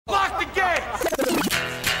Lock the gate!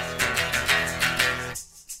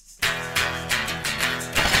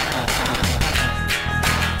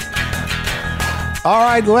 All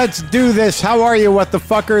right, let's do this. How are you, what the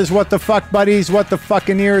fuckers, what the fuck buddies, what the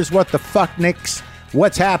fucking ears, what the fuck nicks?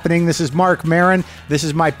 What's happening? This is Marc Maron. This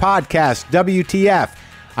is my podcast, WTF.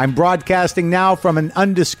 I'm broadcasting now from an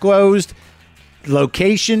undisclosed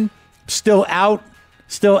location, still out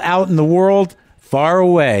in the world, far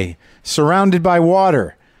away, surrounded by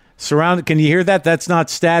water. Can you hear that? That's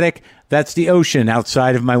not static. That's the ocean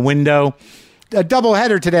outside of my window. A double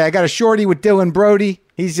header today. I got a shorty with Dylan Brody.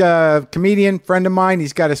 He's a comedian, friend of mine.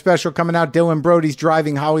 He's got a special coming out. Dylan Brody's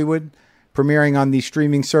Driving Hollywood, premiering on the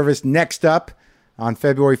streaming service Next Up on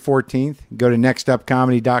February 14th. Go to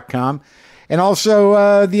nextupcomedy.com. And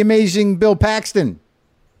also the amazing Bill Paxton,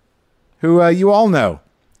 who you all know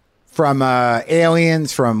from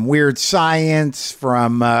Aliens, from Weird Science,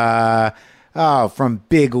 from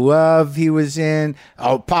Big Love he was in,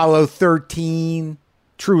 Apollo 13,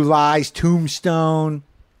 True Lies, Tombstone.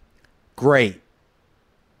 Great.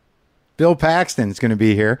 Bill Paxton's going to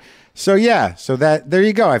be here. So yeah, there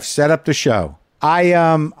you go. I've set up the show. I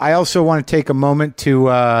also want to take a moment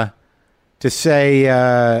to say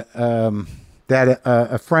that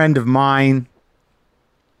a friend of mine,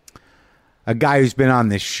 a guy who's been on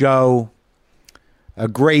this show, a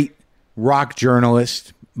great rock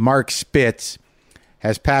journalist, Marc Spitz,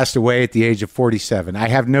 has passed away at the age of 47. I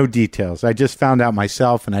have no details. I just found out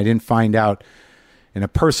myself, and I didn't find out in a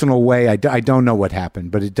personal way. I don't know what happened,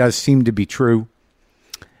 but it does seem to be true.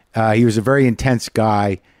 He was a very intense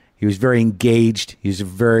guy. He was very engaged.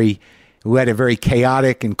 Led a very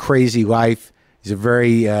chaotic and crazy life. He's a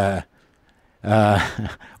very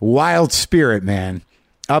wild spirit, man,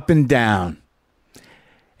 up and down.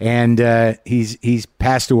 And he's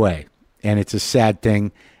passed away, and it's a sad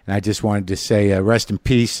thing. And I just wanted to say rest in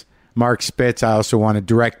peace, Marc Spitz. I also want to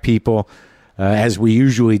direct people, as we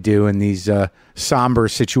usually do in these somber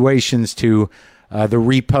situations, to the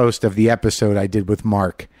repost of the episode I did with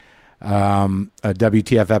Marc. A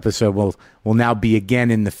WTF episode will now be again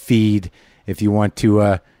in the feed if you want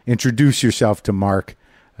to introduce yourself to Marc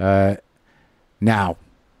now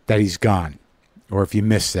that he's gone, or if you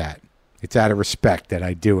miss that. It's out of respect that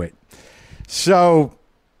I do it. So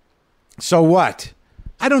what?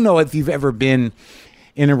 I don't know if you've ever been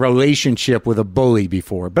in a relationship with a bully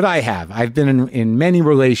before, but I have. I've been in many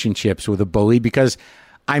relationships with a bully because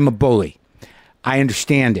I'm a bully. I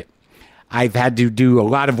understand it. I've had to do a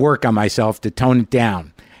lot of work on myself to tone it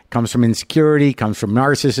down. It comes from insecurity, it comes from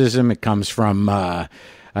narcissism, it comes from a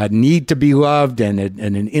need to be loved and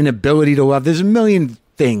an inability to love. There's a million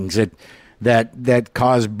things that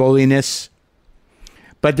cause bulliness,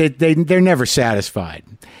 but they're never satisfied.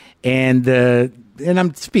 And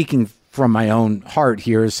I'm speaking from my own heart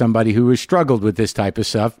here as somebody who has struggled with this type of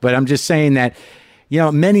stuff. But I'm just saying that,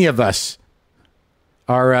 many of us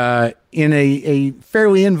are in a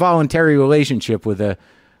fairly involuntary relationship with a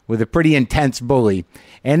pretty intense bully,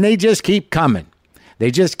 and they just keep coming.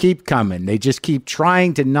 They just keep coming. They just keep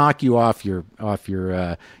trying to knock you off your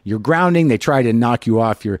grounding. They try to knock you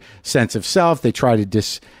off your sense of self. They try to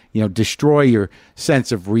destroy your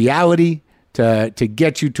sense of reality, to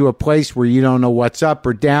get you to a place where you don't know what's up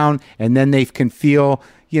or down, and then they can feel,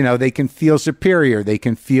 they can feel superior. They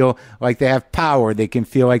can feel like they have power. They can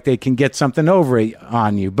feel like they can get something over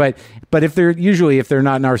on you. But if they're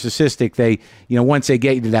not narcissistic, they, once they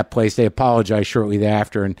get you to that place, they apologize shortly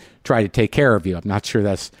thereafter and try to take care of you. I'm not sure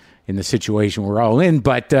that's in the situation we're all in,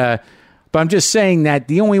 but I'm just saying that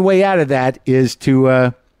the only way out of that is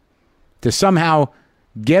to somehow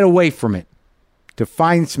get away from it, to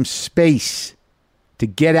find some space, to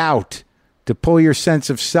get out, to pull your sense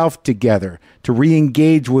of self together, to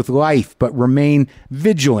re-engage with life, but remain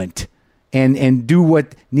vigilant and do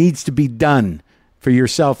what needs to be done for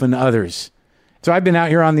yourself and others. So I've been out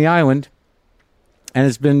here on the island, and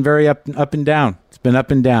it's been very up and down. It's been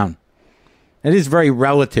up and down. It is very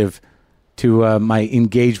relative to my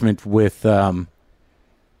engagement with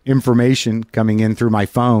information coming in through my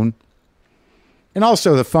phone. And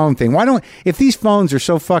also the phone thing. If these phones are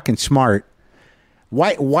so fucking smart,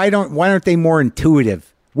 why aren't they more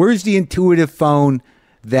intuitive? Where's the intuitive phone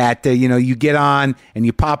that you get on and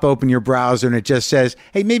you pop open your browser and it just says,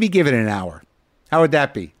 "Hey, maybe give it an hour." How would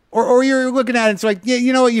that be? Or you're looking at it and it's like, "Yeah,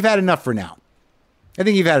 you know what? You've had enough for now. I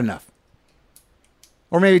think you've had enough."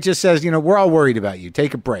 Or maybe it just says, "We're all worried about you.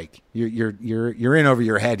 Take a break. You're in over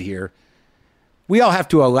your head here." We all have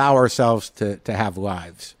to allow ourselves to have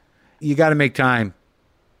lives. You got to make time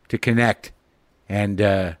to connect and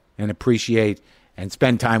appreciate and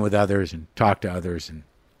spend time with others and talk to others and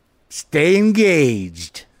stay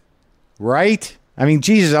engaged. Right? I mean,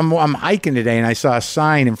 Jesus, I'm hiking today, and I saw a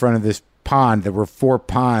sign in front of this pond. There were 4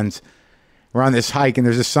 ponds. We're on this hike, and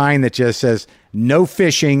there's a sign that just says, "No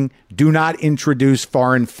fishing, do not introduce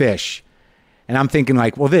foreign fish." And I'm thinking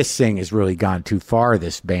like, well, this thing has really gone too far,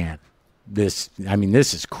 this ban. This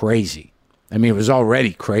is crazy. I mean, it was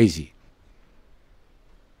already crazy.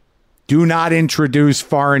 Do not introduce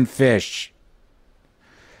foreign fish.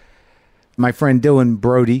 My friend Dylan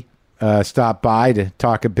Brody stopped by to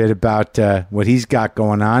talk a bit about what he's got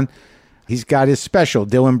going on. He's got his special,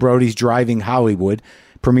 Dylan Brody's Driving Hollywood,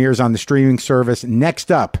 premieres on the streaming service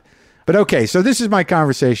next up. But okay, so this is my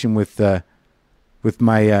conversation with my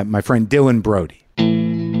friend Dylan Brody.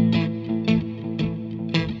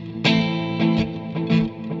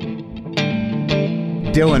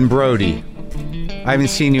 Dylan Brody, I haven't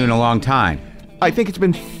seen you in a long time. I think it's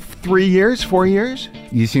been 3 years, 4 years.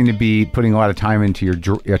 You seem to be putting a lot of time into your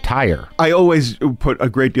attire. I always put a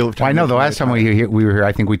great deal of time. I know the last time we were here,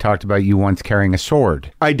 I think we talked about you once carrying a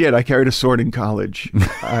sword. I did. I carried a sword in college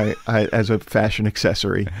I as a fashion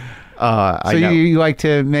accessory. So you like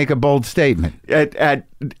to make a bold statement.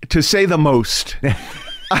 To say the most.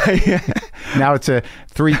 Now it's a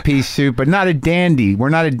 3-piece suit, but not a dandy. We're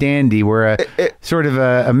not a dandy. We're sort of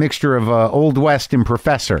a mixture of Old West and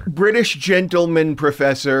professor. British gentleman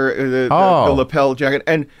professor, the lapel jacket.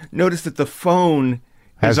 And notice that the phone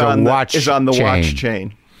is on the watch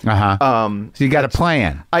chain. Uh-huh. So you got a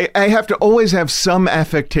plan. I have to always have some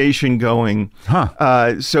affectation going,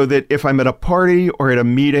 so that if I'm at a party or at a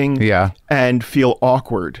meeting and feel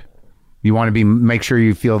awkward. You want to make sure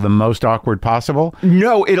you feel the most awkward possible?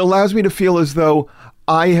 No, it allows me to feel as though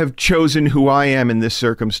I have chosen who I am in this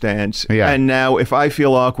circumstance. Yeah. And now if I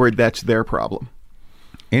feel awkward, that's their problem.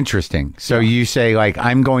 Interesting. So you say, like,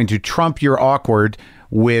 I'm going to trump your awkward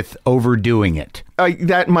with overdoing it.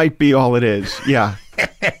 That might be all it is. Yeah.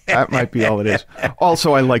 That might be all it is.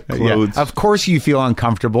 Also, I like clothes. Yeah. Of course you feel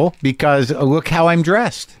uncomfortable because look how I'm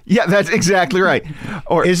dressed. Yeah, that's exactly right.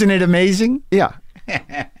 Or isn't it amazing? Yeah.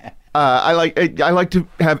 I like to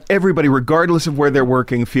have everybody, regardless of where they're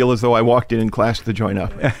working, feel as though I walked in class to join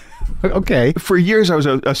up. Okay. For years, I was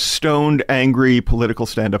a stoned, angry, political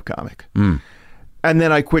stand-up comic. And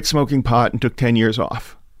then I quit smoking pot and took 10 years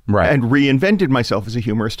off. Right. And reinvented myself as a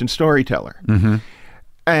humorist and storyteller. Mm-hmm.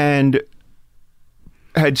 And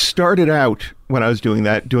had started out, when I was doing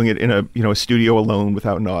that, doing it in a studio alone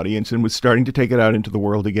without an audience, and was starting to take it out into the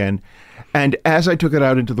world again. And as I took it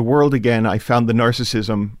out into the world again, I found the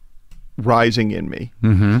narcissism rising in me,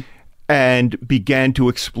 and began to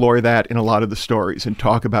explore that in a lot of the stories and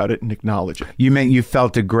talk about it and acknowledge it. You meant you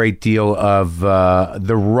felt a great deal of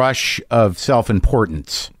the rush of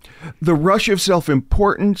self-importance. The rush of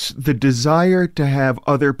self-importance, the desire to have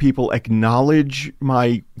other people acknowledge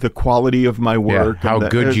the quality of my work. Yeah, how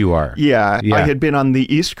good you are. Yeah. I had been on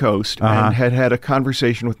the East Coast and had a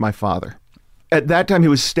conversation with my father. At that time, he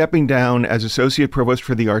was stepping down as Associate Provost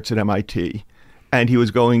for the Arts at MIT. And he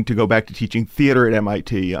was going to go back to teaching theater at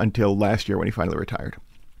MIT until last year when he finally retired.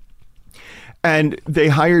 And they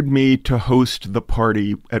hired me to host the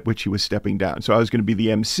party at which he was stepping down. So I was going to be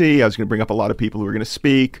the MC. I was going to bring up a lot of people who were going to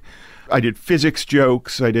speak. I did physics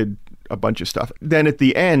jokes. I did a bunch of stuff. Then at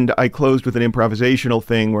the end, I closed with an improvisational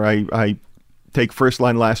thing where I take first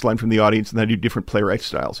line, last line from the audience, and then I do different playwright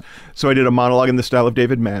styles. So I did a monologue in the style of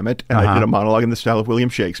David Mamet, and I did a monologue in the style of William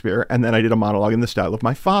Shakespeare, and then I did a monologue in the style of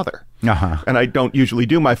my father. And I don't usually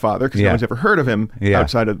do my father because no one's ever heard of him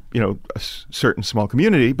outside of a certain small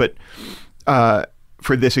community, but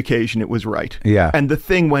for this occasion it was right. Yeah. And the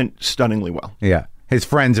thing went stunningly well. Yeah. His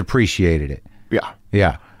friends appreciated it. Yeah.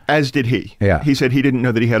 Yeah. As did he. Yeah. He said he didn't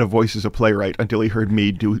know that he had a voice as a playwright until he heard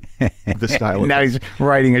me do the style of Now he's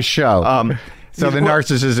writing a show. So the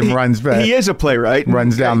narcissism runs back. He is a playwright.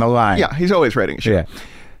 Runs down the line. Yeah, he's always writing a show. Yeah.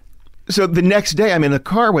 So the next day I'm in the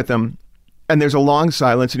car with him, and there's a long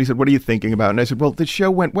silence, and he said, "What are you thinking about?" And I said, "Well, the show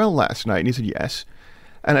went well last night." And he said, "Yes."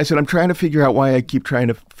 And I said, "I'm trying to figure out why I keep trying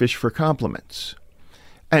to fish for compliments."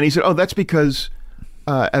 And he said, "Oh, that's because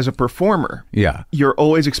as a performer, you're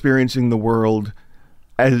always experiencing the world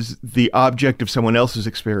as the object of someone else's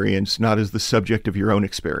experience, not as the subject of your own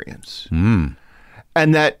experience."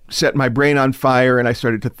 And that set my brain on fire, and I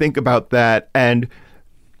started to think about that. And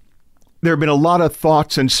there have been a lot of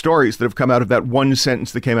thoughts and stories that have come out of that one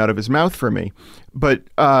sentence that came out of his mouth for me. But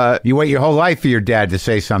you wait your whole life for your dad to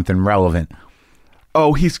say something relevant.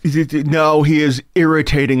 Oh, he is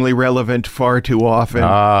irritatingly relevant far too often.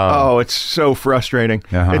 Oh, it's so frustrating.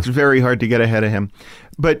 It's very hard to get ahead of him.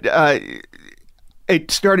 But it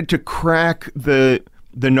started to crack the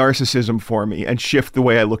the narcissism for me and shift the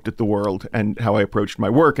way I looked at the world and how I approached my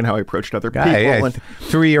work and how I approached other people. And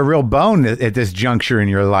threw you a real bone at this juncture in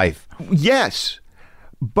your life. Yes.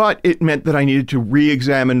 But it meant that I needed to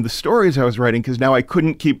re-examine the stories I was writing because now I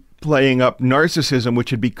couldn't keep playing up narcissism,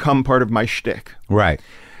 which had become part of my shtick. Right.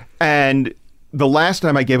 And the last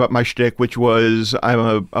time I gave up my shtick, which was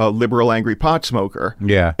I'm a liberal angry pot smoker,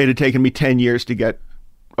 it had taken me 10 years to get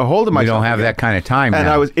a hold of myself. You don't have again. That kind of time and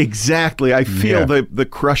now. I feel the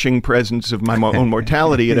crushing presence of my own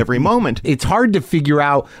mortality at every moment. It's hard to figure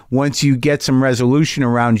out once you get some resolution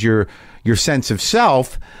around your sense of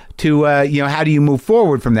self to, how do you move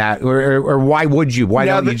forward from that? Or why would you? Why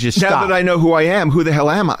don't you just stop? Now that I know who I am, who the hell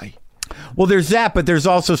am I? Well, there's that, but there's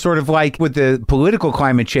also sort of like with the political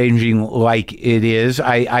climate changing like it is,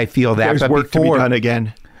 I feel that. There's work to be done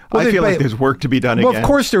again. Well, I feel like there's work to be done again. Well, of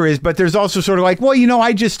course there is, but there's also sort of like,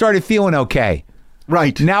 I just started feeling okay.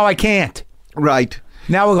 Right. Now I can't. Right.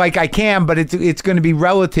 Now, like I can, but it's going to be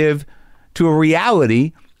relative to a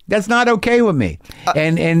reality that's not okay with me.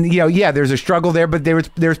 And there's a struggle there, but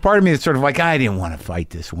there's part of me that's sort of like, I didn't want to fight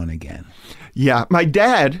this one again. Yeah. My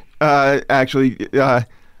dad, actually, I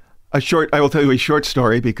will tell you a short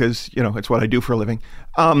story because, it's what I do for a living.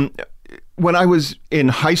 When I was in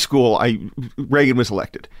high school, Reagan was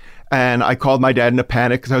elected. And I called my dad in a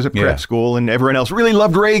panic because I was at prep school and everyone else really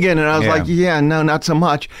loved Reagan. And I was like, no, not so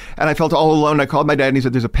much. And I felt all alone. I called my dad and he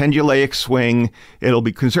said, there's a pendulaic swing. It'll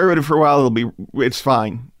be conservative for a while. It's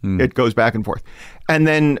fine. It goes back and forth. And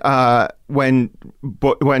then when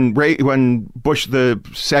Bush the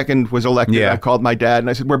second was elected, I called my dad and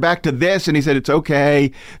I said, we're back to this. And he said, it's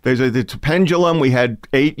okay. It's a pendulum. We had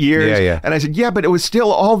 8 years. And I said, but it was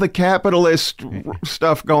still all the capitalist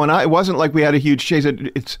stuff going on. It wasn't like we had a huge change.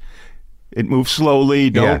 It moves slowly.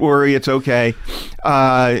 Don't worry. It's okay.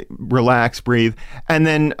 Relax, breathe. And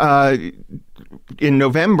then in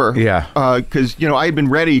November, because I had been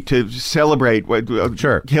ready to celebrate.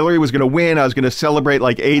 Sure. Hillary was going to win. I was going to celebrate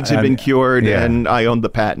like AIDS had been cured, and I owned the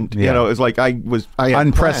patent. It was like I had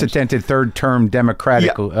unprecedented third-term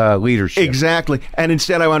Democratic leadership. Exactly. And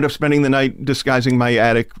instead, I wound up spending the night disguising my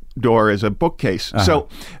attic door as a bookcase. So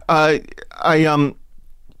I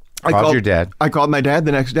called your dad. I called my dad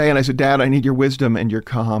the next day and I said, Dad, I need your wisdom and your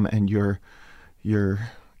calm and your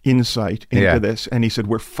insight into this. And he said,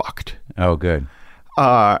 we're fucked. Oh, good.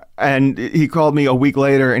 And he called me a week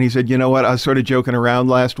later and he said, you know what? I was sort of joking around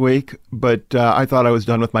last week, but I thought I was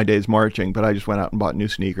done with my days marching, but I just went out and bought new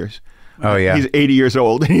sneakers. Oh, yeah. He's 80 years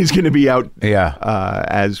old and he's going to be out,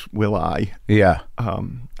 as will I,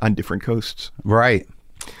 on different coasts. Right.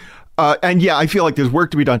 And I feel like there's work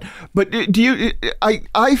to be done. But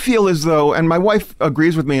I feel as though, and my wife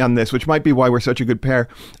agrees with me on this, which might be why we're such a good pair.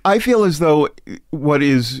 I feel as though what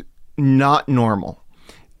is not normal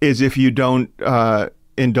is if you don't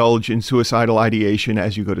indulge in suicidal ideation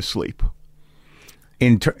as you go to sleep.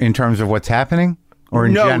 In terms of what's happening? Or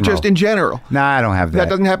in general? No, just in general. No, I don't have that. That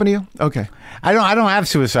doesn't happen to you? Okay. I don't have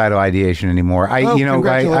suicidal ideation anymore.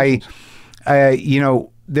 Congratulations.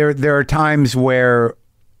 There are times where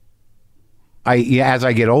as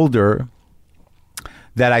I get older,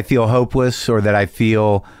 that I feel hopeless or that I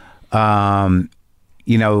feel, there's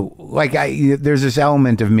this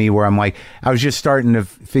element of me where I'm like, I was just starting to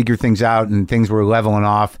figure things out and things were leveling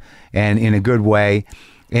off and in a good way.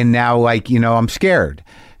 And now I'm scared.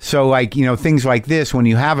 So things like this, when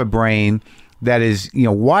you have a brain that is,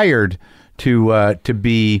 wired to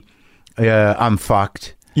be, I'm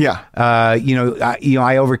fucked. Yeah.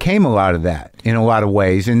 I overcame a lot of that in a lot of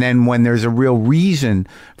ways. And then when there's a real reason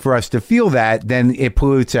for us to feel that, then it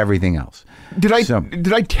pollutes everything else. Did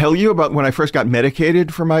I tell you about when I first got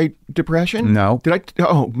medicated for my depression? No.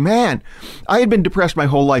 Oh, man. I had been depressed my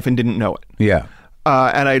whole life and didn't know it. Yeah.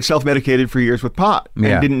 And I had self-medicated for years with pot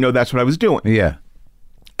and didn't know that's what I was doing. Yeah.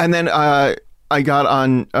 And then I got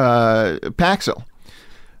on Paxil.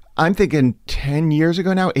 I'm thinking 10 years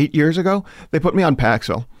ago now, 8 years ago, they put me on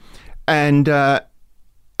Paxil, and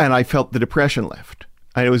I felt the depression lift.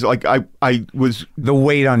 And it was like I was the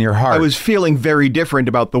weight on your heart. I was feeling very different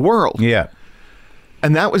about the world. Yeah,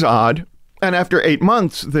 and that was odd. And after 8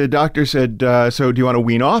 months, the doctor said, "So do you want to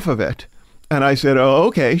wean off of it?" And I said, "Oh,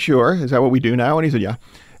 okay, sure. Is that what we do now?" And he said, "Yeah."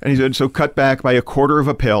 And he said, "So cut back by a quarter of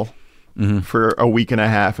a pill." For a week and a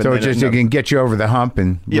half. And so it can get you over the hump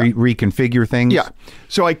and reconfigure things? Yeah.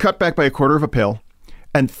 So I cut back by a quarter of a pill.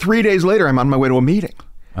 And 3 days later, I'm on my way to a meeting.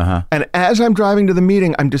 And as I'm driving to the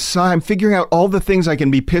meeting, I'm figuring out all the things I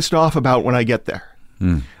can be pissed off about when I get there.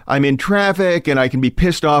 I'm in traffic and I can be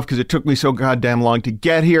pissed off because it took me so goddamn long to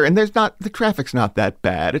get here. And the traffic's not that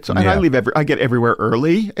bad. And I get everywhere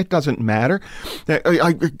early. It doesn't matter. If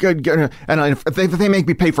they make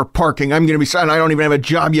me pay for parking, I'm going to be, and I don't even have a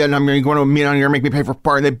job yet. And I'm going to go to a meeting here and make me pay for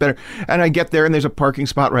parking. They better. And I get there and there's a parking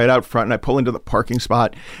spot right out front and I pull into the parking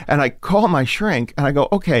spot and I call my shrink and I go,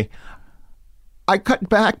 okay, I cut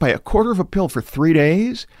back by a quarter of a pill for 3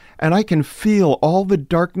 days, and I can feel all the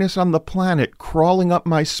darkness on the planet crawling up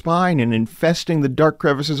my spine and infesting the dark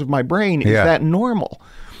crevices of my brain. Is that normal?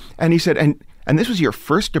 And he said, and this was your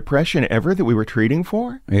first depression ever that we were treating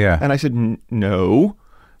for? Yeah. And I said, no,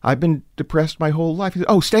 I've been depressed my whole life. He said,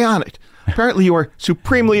 oh, stay on it. Apparently you are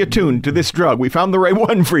supremely attuned to this drug. We found the right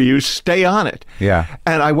one for you. Stay on it. Yeah.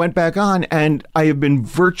 And I went back on, and I have been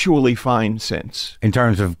virtually fine since. In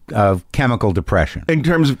terms of chemical depression. In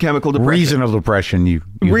terms of chemical depression. Reasonable depression you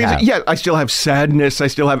have. Yeah, I still have sadness. I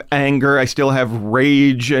still have anger. I still have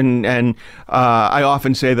rage. And I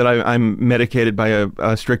often say that I'm medicated by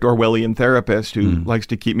a strict Orwellian therapist who likes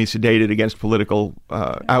to keep me sedated against political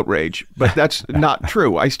outrage. But that's not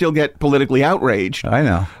true. I still get politically outraged. I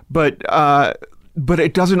know. But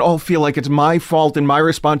it doesn't all feel like it's my fault and my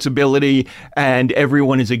responsibility and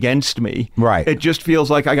everyone is against me. Right. It just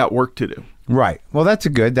feels like I got work to do. Right. Well, that's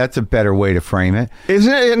a better way to frame it.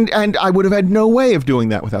 Isn't it? And I would have had no way of doing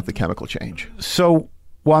that without the chemical change. So,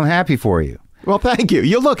 well, I'm happy for you. Well, thank you.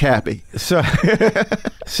 You look happy. So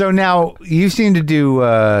now you seem to do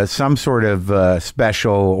some sort of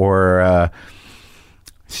special or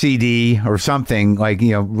CD or something like,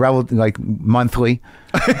 like monthly.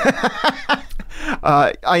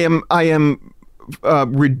 I am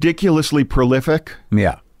ridiculously prolific.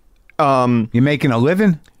 Yeah. You making a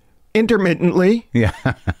living? Intermittently. Yeah.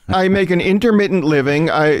 I make an intermittent living.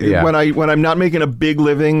 When I'm not making a big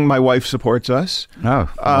living, my wife supports us. Oh,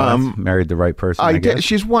 well, married the right person, I guess.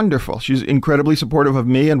 She's wonderful. She's incredibly supportive of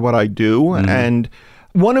me and what I do. And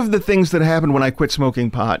one of the things that happened when I quit smoking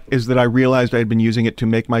pot is that I realized I had been using it to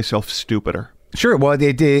make myself stupider. Sure. Well,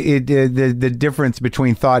 the difference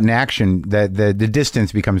between thought and action, the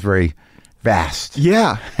distance becomes very vast.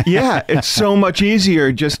 Yeah. It's so much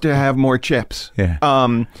easier just to have more chips. Yeah.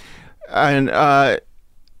 And I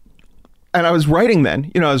was writing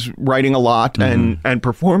then. I was writing a lot and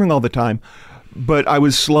performing all the time. But I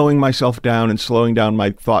was slowing myself down and slowing down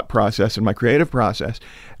my thought process and my creative process.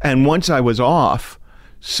 And once I was off,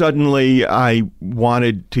 suddenly I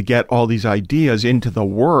wanted to get all these ideas into the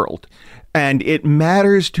world. And it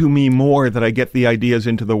matters to me more that I get the ideas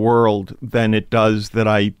into the world than it does that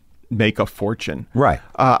I make a fortune. Right.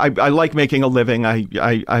 I like making a living.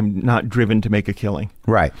 I'm not driven to make a killing.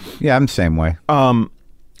 Right. Yeah, I'm the same way.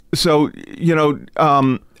 So,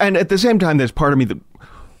 and at the same time, there's part of me that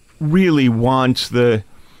really wants the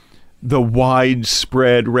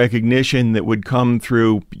widespread recognition that would come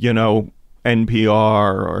through, NPR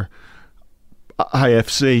or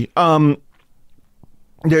IFC.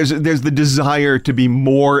 There's the desire to be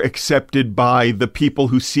more accepted by the people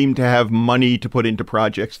who seem to have money to put into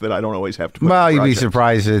projects that I don't always have to put into projects. You'd be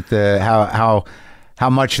surprised at how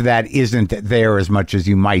much that isn't there as much as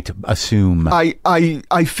you might assume.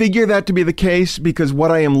 I figure that to be the case because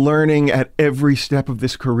what I am learning at every step of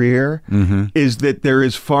this career is that there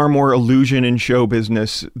is far more illusion in show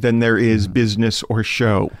business than there is business or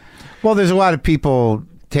show. Well, there's a lot of people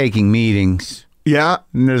taking meetings. Yeah.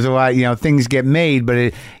 And there's a lot, things get made,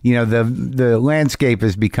 but the landscape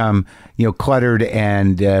has become, cluttered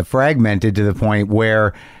and fragmented to the point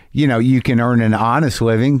where, you can earn an honest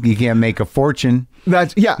living. You can't make a fortune.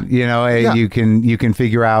 That's you can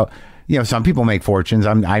figure out, some people make fortunes.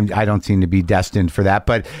 I don't seem to be destined for that,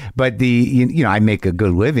 but I make a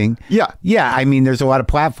good living. Yeah. Yeah. I mean, there's a lot of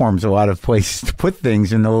platforms, a lot of places to put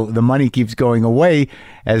things, and the money keeps going away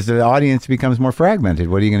as the audience becomes more fragmented.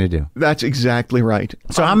 What are you going to do? That's exactly right.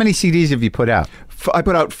 So how many CDs have you put out? I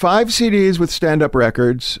put out 5 CDs with stand-up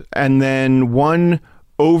records and then 1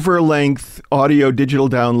 over-length audio digital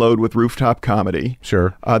download with Rooftop Comedy.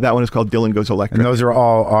 Sure. That one is called Dylan Goes Electric. And those are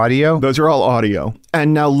all audio? Those are all audio.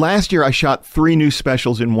 And now last year I shot 3 new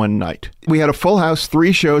specials in one night. We had a full house,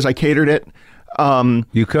 3 shows. I catered it.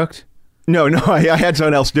 You cooked? No, I had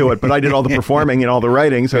someone else do it, but I did all the performing and all the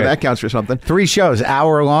writing, so that counts for something. 3 shows,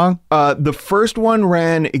 hour long? The first one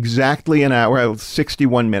ran exactly an hour,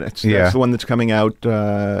 61 minutes. That's the one that's coming out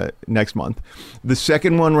next month. The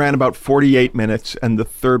second one ran about 48 minutes, and the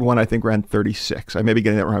third one I think ran 36. I may be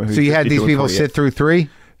getting that wrong. So you had these people sit through 3?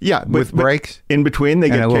 Yeah, with breaks in between. They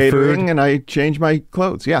get catering, and I change my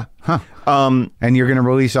clothes. Yeah, huh? And you're going to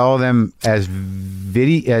release all of them as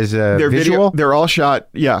visual. They're all shot.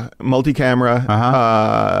 Yeah,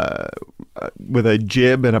 multi-camera. with a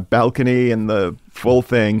jib and a balcony and the full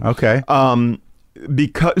thing. Okay.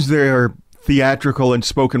 Because they're theatrical and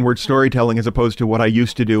spoken word storytelling as opposed to what I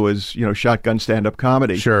used to do as, shotgun stand-up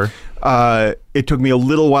comedy. Sure. It took me a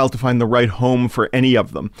little while to find the right home for any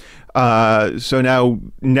of them. So now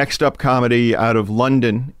Next Up Comedy out of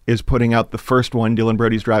London is putting out the first one, Dylan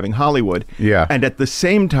Brody's Driving Hollywood. Yeah. And at the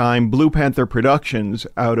same time, Blue Panther Productions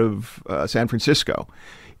out of San Francisco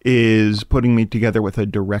is putting me together with a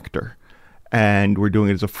director. And we're doing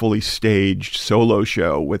it as a fully staged solo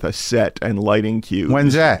show with a set and lighting cues.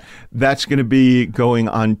 When's that? That's going to be going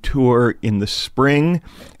on tour in the spring.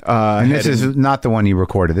 And this is not the one you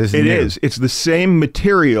recorded. This is It new. is. It's the same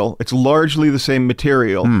material. It's largely the same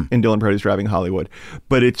material in Dylan Brody's Driving Hollywood,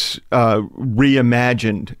 but it's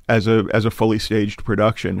reimagined as a fully staged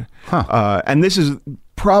production. Huh. And this is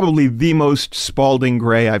probably the most Spalding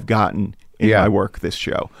Gray I've gotten in my work, this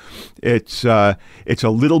show. It's a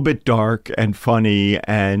little bit dark and funny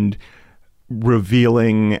and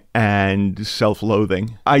revealing and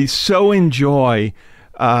self-loathing. I so enjoy,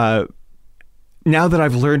 now that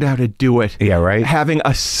I've learned how to do it, having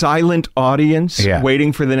a silent audience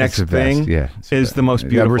waiting for the next thing is the most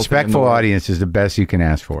beautiful A respectful thing in the world. audience is the best you can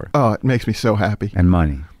ask for. Oh, it makes me so happy. And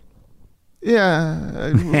money.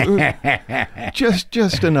 Yeah,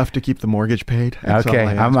 just enough to keep the mortgage paid. That's Okay, all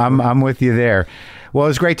I ask for. I'm with you there. Well, it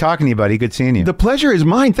was great talking to you, buddy. Good seeing you. The pleasure is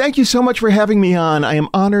mine. Thank you so much for having me on. I am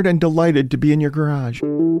honored and delighted to be in your garage.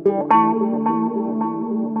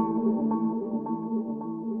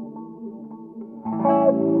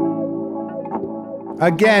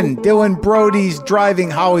 Again, Dylan Brody's Driving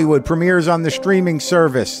Hollywood premieres on the streaming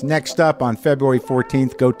service. Next up on February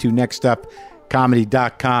 14th, go to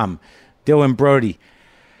nextupcomedy.com. Dylan Brody.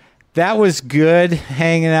 That was good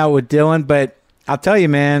hanging out with Dylan, but I'll tell you,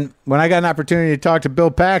 man, when I got an opportunity to talk to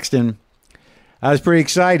Bill Paxton, I was pretty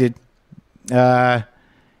excited.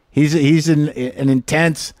 He's an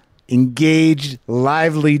intense, engaged,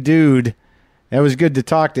 lively dude. That was good to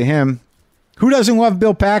talk to him. Who doesn't love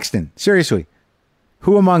Bill Paxton? Seriously.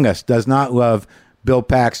 Who among us does not love Bill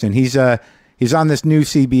Paxton? He's on this new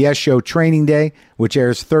CBS show, Training Day, which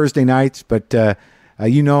airs Thursday nights, but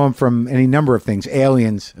you know him from any number of things.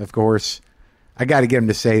 Aliens, of course. I got to get him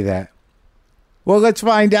to say that. Well, let's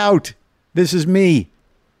find out. This is me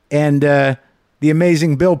and the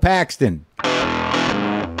amazing Bill Paxton.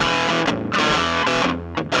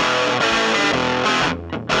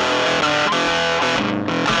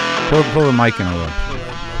 Pull the mic in a little.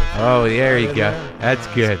 Oh, there you go. That's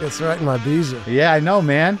good. It's right in my beezer. Yeah, I know,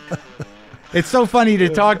 man. It's so funny to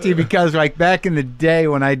talk to you because, like, back in the day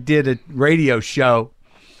when I did a radio show,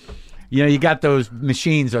 you got those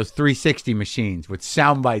machines, those 360 machines with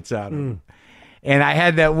sound bites on them. And I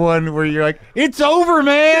had that one where you're like, "It's over,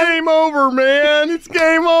 man. Game over, man. It's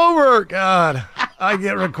game over." God, I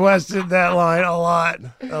get requested that line a lot.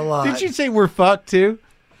 Did you say we're fucked too?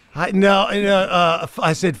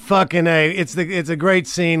 I said fucking A. It's a great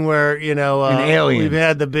scene where an alien. We've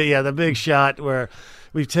had the big shot where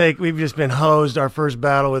we've just been hosed our first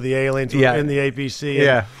battle with the aliens in the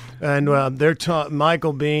APC. And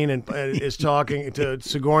Michael Bean is talking to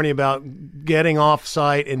Sigourney about getting off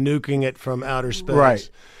site and nuking it from outer space. Right.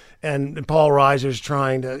 And Paul Reiser's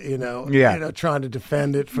trying to, trying to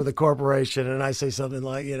defend it for the corporation. And I say something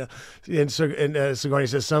like, and Sigourney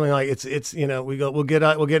says something like, it's we'll get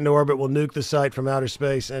into orbit, we'll nuke the site from outer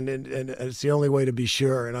space, and it's the only way to be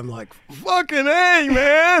sure. And I'm like, fucking A,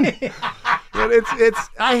 man. But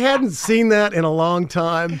I hadn't seen that in a long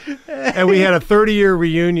time, and we had a 30-year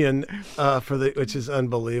reunion which is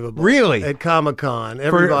unbelievable. Really? At Comic-Con,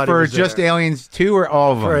 everybody for was just there. Aliens 2 or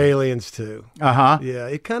all of them? For Aliens 2. Uh-huh. Yeah,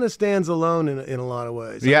 it kind of stands alone in a lot of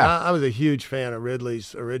ways. Yeah. I was a huge fan of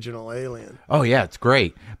Ridley's original Alien. Oh yeah, it's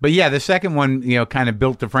great. But yeah, the second one, kind of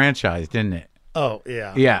built the franchise, didn't it? Oh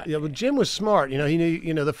yeah, yeah. But Jim was smart. He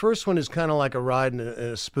knew. The first one is kind of like a ride in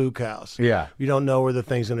a spook house. Yeah, you don't know where the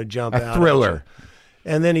thing's going to jump out. A thriller.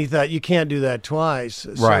 And then he thought, you can't do that twice.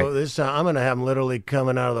 Right. So this time I'm going to have them literally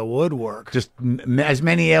coming out of the woodwork. Just as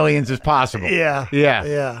many aliens as possible. Yeah.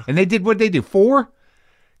 And they did what they do 4.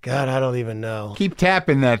 God, I don't even know. Keep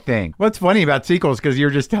tapping that thing. What's funny about sequels, because you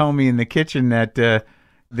were just telling me in the kitchen that the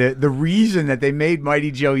reason that they made Mighty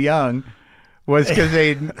Joe Young was because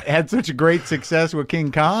they had such a great success with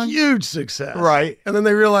King Kong. Huge success. Right. And then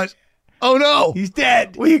they realized, oh no, he's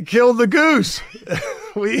dead. We killed the goose.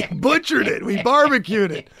 We butchered it. We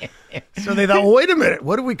barbecued it. So they thought, well, wait a minute.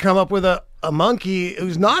 What if we come up with a monkey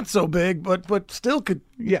who's not so big, but still could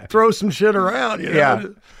throw some shit around? Yeah.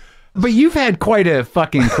 But you've had quite a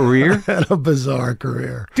fucking career. Had a bizarre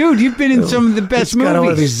career. Dude, you've been in some of the best movies. Kind of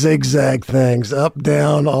one of these zigzag things, up,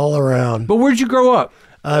 down, all around. But where'd you grow up?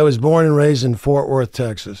 I was born and raised in Fort Worth,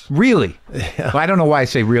 Texas. Really? Yeah. Well, I don't know why I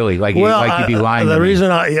say really, like you'd be lying to me.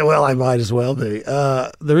 I might as well be.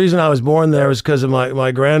 The reason I was born there was because of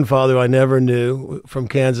my grandfather, who I never knew, from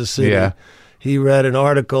Kansas City. Yeah. He read an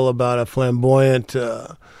article about a flamboyant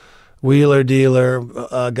wheeler dealer,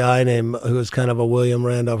 a guy who was kind of a William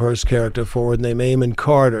Randolph Hearst character forward, named Eamon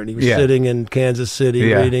Carter. And he was sitting in Kansas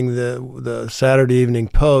City reading the Saturday Evening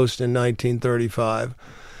Post in 1935.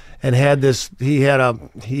 And he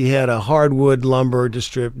had a hardwood lumber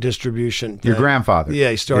distribution thing. Your grandfather?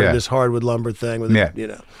 Yeah, he started this hardwood lumber thing with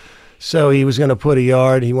So he was going to put a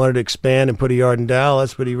yard. He wanted to expand and put a yard in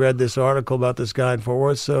Dallas, but he read this article about this guy in Fort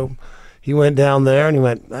Worth. So he went down there and he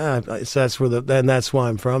went, and that's why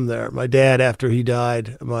I'm from there. My dad, after he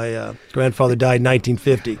died, my grandfather died in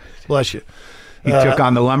 1950. Bless you. He took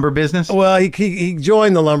on the lumber business? Well, he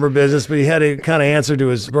joined the lumber business, but he had to kind of answer to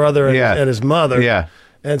his brother and his mother. Yeah.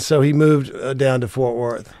 And so he moved down to Fort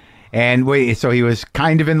Worth. And wait, so he was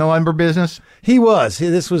kind of in the lumber business? He was.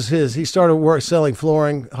 This was his. He started selling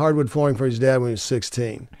hardwood flooring for his dad when he was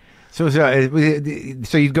 16. So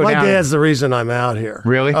you'd go down. My dad's the reason I'm out here.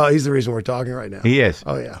 Really? Oh, he's the reason we're talking right now. He is?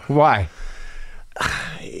 Oh, yeah. Why?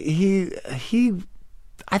 I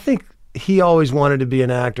think he always wanted to be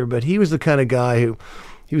an actor, but he was the kind of guy who,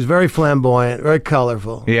 he was very flamboyant, very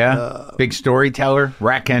colorful. Yeah? Big storyteller,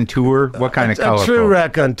 raconteur. What kind of colorful? A true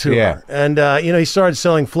raconteur. Yeah. And, he started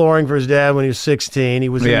selling flooring for his dad when he was 16. He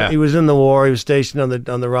was in the war. He was stationed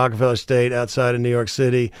on the Rockefeller Estate outside of New York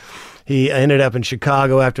City. He ended up in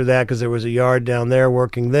Chicago after that because there was a yard down there,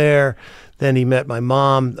 working there. Then he met my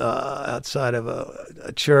mom outside of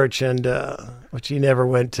a church, and which he never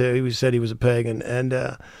went to. He said he was a pagan.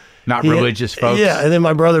 And not religious folks? Yeah, and then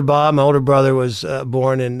my brother Bob, my older brother, was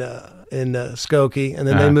born in Skokie, and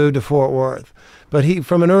then they moved to Fort Worth. But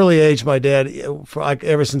from an early age, my dad,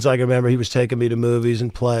 ever since I can remember, he was taking me to movies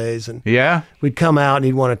and plays, and we'd come out and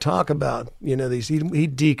he'd want to talk about these.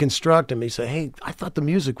 He'd deconstruct them. He'd say, "Hey, I thought the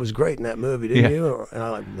music was great in that movie, didn't you?" And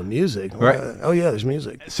I'm like, "The music, right? Oh yeah, there's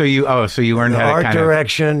music." So you learned how to art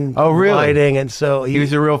direction, really? Lighting, and so he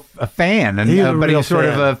was a fan, and but he was sort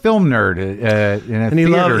of a film nerd, and he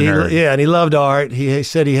theater nerd. And he loved art. He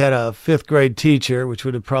said he had a 5th grade teacher, which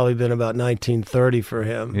would have probably been about 1930 for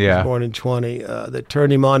him. He was born in 20. That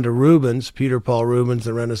turned him on to Rubens, Peter Paul Rubens,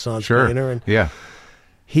 the Renaissance painter. And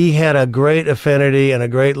he had a great affinity and a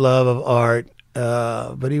great love of art,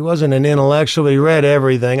 but he wasn't an intellectual, but he read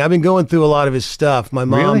everything. I've been going through a lot of his stuff. My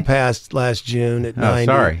mom passed last June at 90.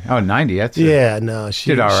 Sorry. Oh, 90. That's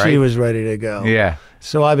she was ready to go. Yeah.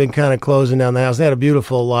 So I've been kind of closing down the house. They had a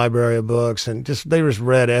beautiful library of books, and they just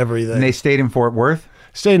read everything. And they stayed in Fort Worth?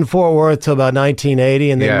 Stayed in Fort Worth till about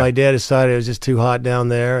 1980, and then my dad decided it was just too hot down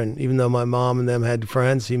there. And even though my mom and them had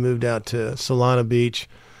friends, he moved out to Solana Beach,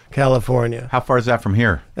 California. How far is that from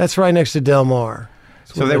here? That's right next to Del Mar.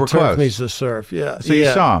 So they were close. Meets the surf. Yeah. So you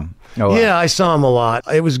saw him. Yeah, I saw him a lot.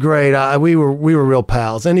 It was great. We were real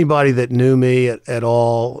pals. Anybody that knew me at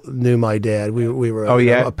all knew my dad. We were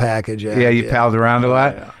a package. Yeah, you palled around a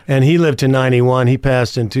lot. Yeah. And he lived to 91. He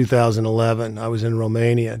passed in 2011. I was in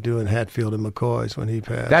Romania doing Hatfield and McCoy's when he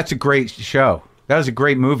passed. That's a great show. That was a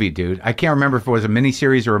great movie, dude. I can't remember if it was a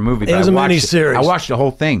miniseries or a movie. It was a miniseries. I watched the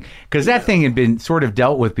whole thing because that thing had been sort of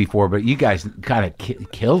dealt with before, but you guys kind of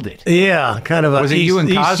killed it. Yeah, kind of was it you and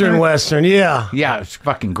Costner? Eastern Western. Yeah, it was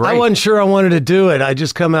fucking great. I wasn't sure I wanted to do it. I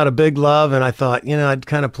just come out of Big Love, and I thought, I'd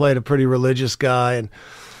kind of played a pretty religious guy, and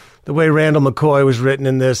the way Randall McCoy was written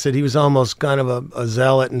in this, that he was almost kind of a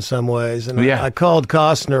zealot in some ways. And I called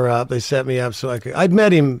Costner up. They set me up so I'd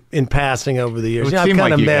met him in passing over the years. I've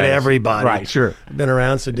kind of met everybody. Right, sure. I've been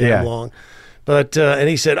around so damn long. But and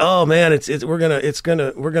he said, "Oh man, we're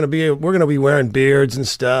gonna be wearing beards and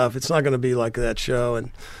stuff. It's not gonna be like that show."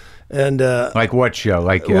 And like what show?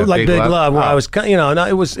 Like Big Love. Where I was,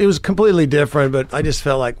 it was completely different. But I just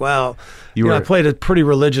felt like, wow, I played a pretty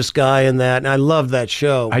religious guy in that, and I loved that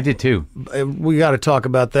show. I did too. We got to talk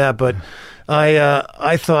about that, but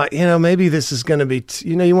I thought, maybe this is going to be,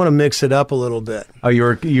 you want to mix it up a little bit. Oh, you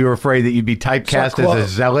were afraid that you'd be typecast as a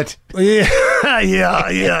zealot? Yeah.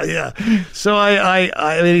 So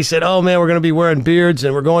I mean, he said, "Oh man, we're going to be wearing beards,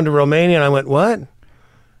 and we're going to Romania." And I went, "What?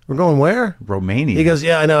 We're going where?" Romania. He goes,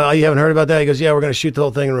 "Yeah, I know. You haven't heard about that?" He goes, "Yeah, we're going to shoot the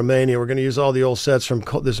whole thing in Romania. We're going to use all the old sets from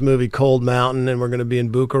this movie Cold Mountain, and we're going to be in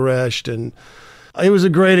Bucharest." And it was a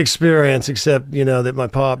great experience, except, that my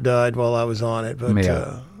pop died while I was on it. But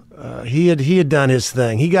he had done his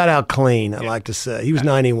thing. He got out clean, I like to say. He was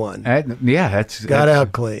 91. That's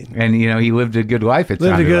out clean. And, he lived a good life. Lived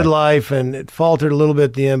a good life, and it faltered a little bit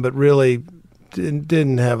at the end, but really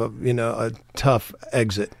didn't have a tough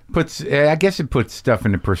exit. I guess it puts stuff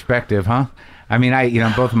into perspective, huh? I mean,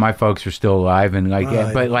 both of my folks are still alive, and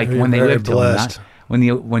when they lived when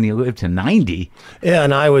you lived to 90. Yeah,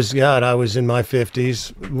 and I was in my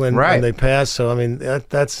 50s when they passed. So I mean,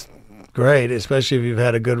 that's great, especially if you've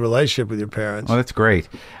had a good relationship with your parents. Well, that's great.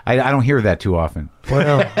 I don't hear that too often.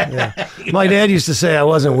 Well, yeah. My dad used to say I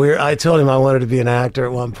wasn't weird. I told him I wanted to be an actor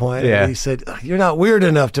at one point. Yeah. And he said, "You're not weird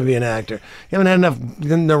enough to be an actor. You haven't had enough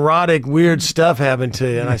neurotic, weird stuff happen to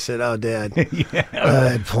you." And I said, "Oh, Dad, I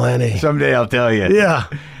had plenty. Someday I'll tell you." Yeah.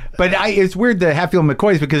 But it's weird the Hatfield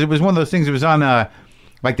McCoys, because it was one of those things that was on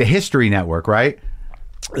like the History Network, right?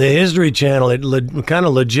 The History Channel, it kind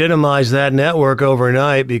of legitimized that network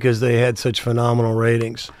overnight because they had such phenomenal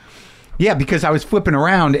ratings. Yeah, because I was flipping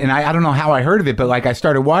around, and I don't know how I heard of it, but I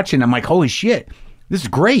started watching, I'm like, holy shit, this is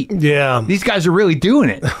great. Yeah. These guys are really doing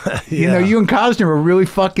it. Yeah. You and Costner were really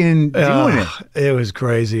fucking doing it. It was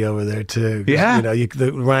crazy over there, too. Yeah.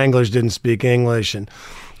 The Wranglers didn't speak English, and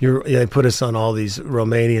they put us on all these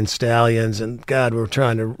Romanian stallions, and God, we're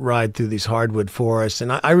trying to ride through these hardwood forests.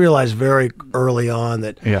 And I realized very early on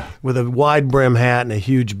that with a wide brim hat and a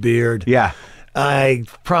huge beard, I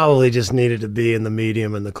probably just needed to be in the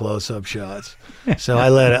medium and the close-up shots. So I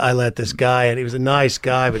let this guy, and he was a nice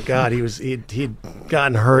guy, but God, he'd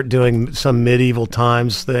gotten hurt doing some medieval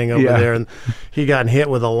times thing over there, and he got hit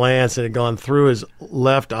with a lance and it had gone through his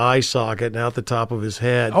left eye socket and out the top of his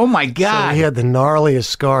head. Oh my God! So he had the gnarliest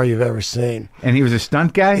scar you've ever seen. And he was a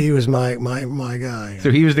stunt guy. He was my guy. So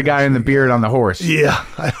he was the guy in the beard on the horse. Yeah,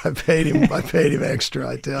 I paid him. I paid him extra.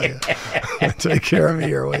 I tell you, take care of me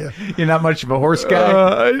here, will you? You're not much of a horse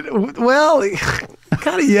guy. Well,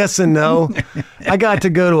 kind of yes and no. I got to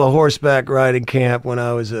go to a horseback riding camp when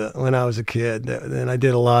I was a kid, and I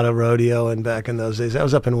did a lot of rodeo. And back in those days, I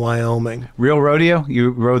was up in Wyoming. Real rodeo?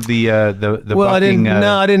 You rode the well, bucking,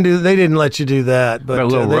 I didn't do. They didn't let you do that, but a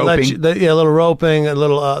little they roping. Let you, a little roping, a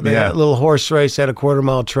little. They had a little horse race, had a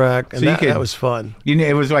 1/4-mile track, and that was fun.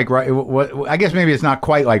 It was like I guess maybe it's not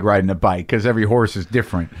quite like riding a bike because every horse is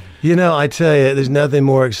different. I tell you, there's nothing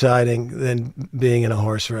more exciting than being in a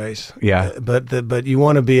horse race. Yeah. But you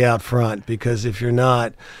want to be out front, because if you're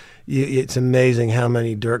not, it's amazing how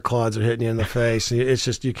many dirt clods are hitting you in the face. It's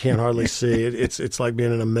just, you can't hardly see it. It's like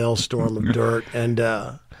being in a maelstrom of dirt. And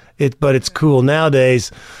but it's cool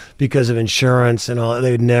nowadays because of insurance and all.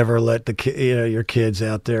 They would never let your kids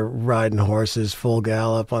out there riding horses full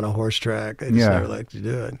gallop on a horse track. They just never like to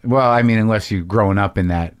do it. Well, I mean, unless you've grown up in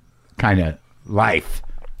that kind of life.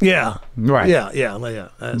 Yeah. Right. Yeah.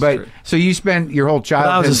 That's true. So you spent your whole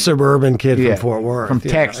childhood. I was a suburban kid from Fort Worth. From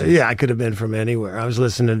Texas. Yeah, I could have been from anywhere. I was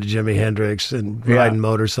listening to Jimi Hendrix and riding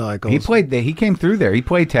motorcycles. He came through there. He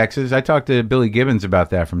played Texas. I talked to Billy Gibbons about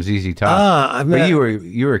that from ZZ Top. But you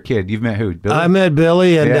were a kid. You've met who? Billy? I met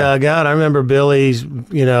Billy, and God, I remember Billy's.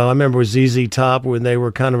 I remember with ZZ Top when they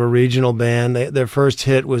were kind of a regional band. Their first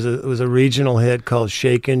hit was a regional hit called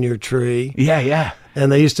 "Shakin' Your Tree." Yeah. And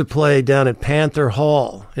they used to play down at Panther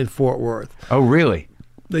Hall in Fort Worth. Oh, really?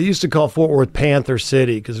 They used to call Fort Worth Panther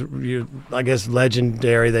City because, I guess,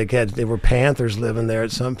 legendary. They were Panthers living there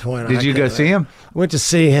at some point. Did you go see him? Went to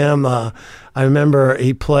see him. I remember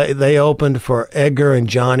they opened for Edgar and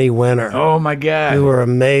Johnny Winter. Oh my God! They were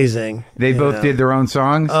amazing. They both did their own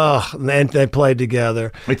songs. Oh, and they played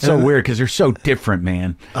together. It's so weird because they're so different,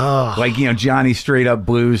 man. Oh, like Johnny's straight up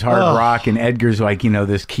blues, hard rock, and Edgar's like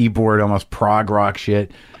this keyboard, almost prog rock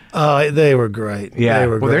shit. Oh, they were great. Yeah, they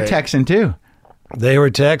were great. They're Texan too. They were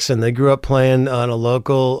Texan. They grew up playing on a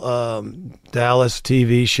local Dallas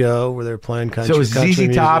TV show where they were playing country. So it was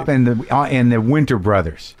ZZ Top and the Winter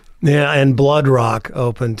Brothers. Yeah, and Blood Rock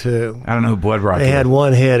opened too. I don't know who Blood Rock is. They had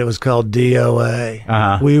one hit. It was called DOA.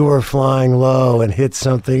 Uh-huh. We were flying low and hit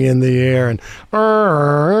something in the air, and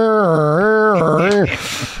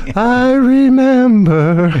I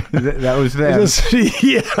remember. That was them.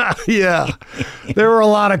 Yeah. There were a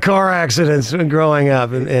lot of car accidents growing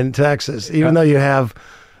up in Texas, even though you have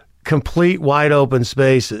complete wide open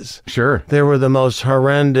spaces. Sure. There were the most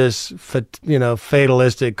horrendous,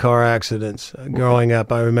 fatalistic car accidents growing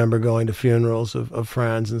up. I remember going to funerals of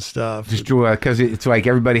friends and stuff. Just because it's like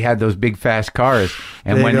everybody had those big fast cars,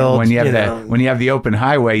 and when you have the open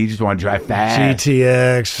highway, you just want to drive fast.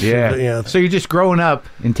 GTX. Yeah. So you're just growing up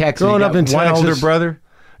in Texas. Growing up in Texas. One older brother.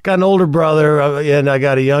 Got an older brother, and I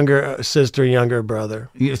got a younger sister, younger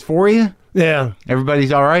brother. It's for you. Yeah.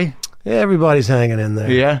 Everybody's all right. Everybody's hanging in there.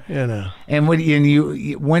 Yeah. You know. And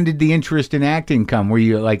when did the interest in acting come? Were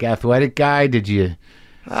you like athletic guy? Did you?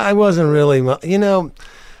 I wasn't really,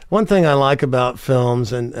 one thing I like about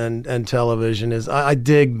films and television is I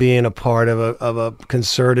dig being a part of a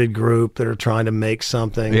concerted group that are trying to make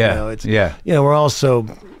something. Yeah. We're all so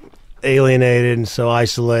alienated and so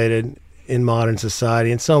isolated in modern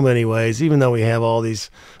society in so many ways. Even though we have all this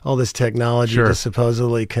technology to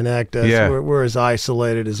supposedly connect us, we're as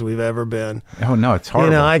isolated as we've ever been. Oh no, it's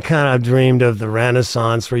horrible. I kind of dreamed of the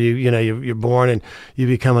Renaissance where you're born and you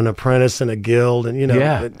become an apprentice in a guild, and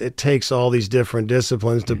it takes all these different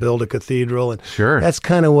disciplines to build a cathedral, and that's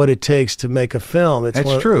kind of what it takes to make a film.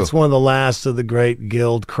 That's true. It's one of the last of the great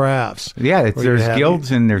guild crafts. Yeah, there's guilds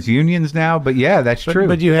and there's unions now, but that's true.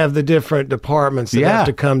 But you have the different departments that have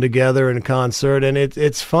to come together in concert, and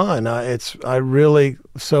it's fun.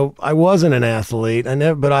 So I wasn't an athlete.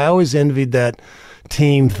 But I always envied that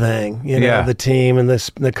team thing. The team and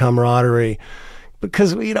the camaraderie.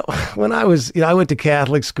 Because when I went to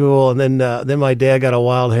Catholic school, and then my dad got a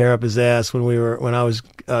wild hair up his ass when I was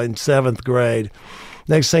in 7th grade.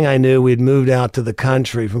 Next thing I knew, we'd moved out to the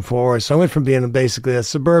country from Forest. So I went from being basically a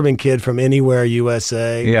suburban kid from anywhere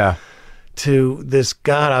USA. Yeah. To this,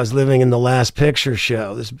 I was living in the Last Picture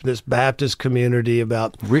Show, this Baptist community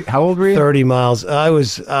about how old were you? 30 miles. I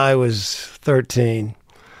was 13,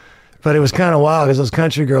 but it was kind of wild because those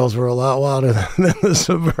country girls were a lot wilder than the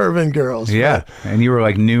suburban girls. Yeah, and you were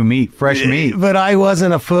like new meat, fresh meat. But I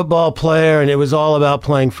wasn't a football player, and it was all about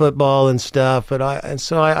playing football and stuff.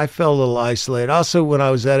 So I felt a little isolated. Also, when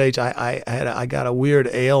I was that age, I got a weird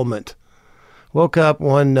ailment. Woke up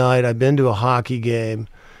one night. I'd been to a hockey game.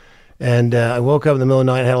 And I woke up in the middle of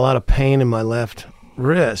the night and had a lot of pain in my left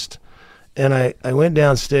wrist. And I went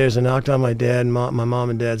downstairs and knocked on my dad and my mom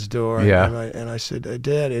and dad's door. Yeah. And I said,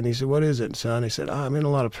 Dad, and he said, what is it, son? He said, I'm in a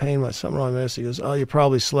lot of pain. Something wrong with my wrist. He goes, oh, you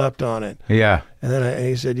probably slept on it. Yeah. And then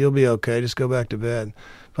he said, you'll be okay. Just go back to bed.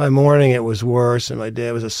 By morning, it was worse. And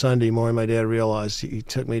it was a Sunday morning. My dad realized he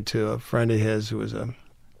took me to a friend of his who was a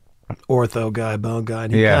ortho guy, bone guy.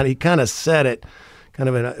 And he kind of set it, kind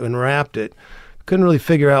of enwrapped it. Couldn't really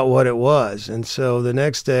figure out what it was. And so the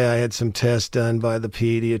next day I had some tests done by the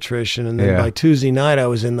pediatrician. And then by Tuesday night I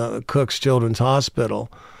was in the Cook's Children's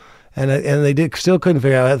Hospital. And they still couldn't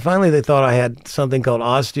figure out. Finally they thought I had something called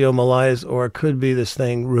osteomyelitis, or it could be this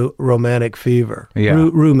thing, rheumatic fever. Yeah.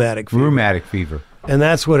 Rheumatic fever. Rheumatic fever. And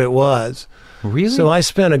that's what it was. Really? So I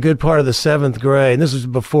spent a good part of the 7th grade, and this was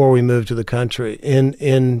before we moved to the country,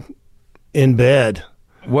 in bed.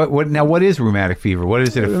 What is rheumatic fever? What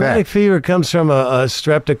does it affect? Rheumatic fever comes from a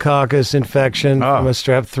streptococcus infection from a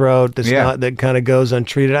strep throat that kind of goes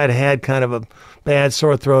untreated. I'd had kind of a bad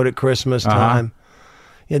sore throat at Christmas time.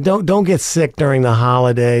 Yeah, don't get sick during the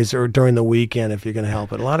holidays or during the weekend if you can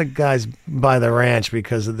help it. A lot of guys buy the ranch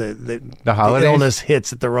because of the holidays? The illness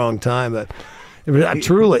hits at the wrong time. But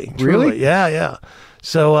truly, really, yeah.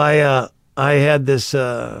 So I had this.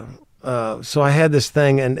 So I had this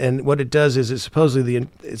thing, and what it does is it's supposedly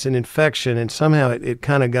it's an infection, and somehow it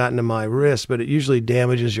kind of got into my wrist, but it usually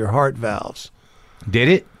damages your heart valves. Did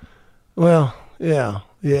it? Well, yeah.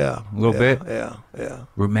 A little bit? Yeah.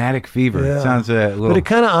 Rheumatic fever. Yeah. It sounds a little... But it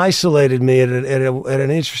kind of isolated me at an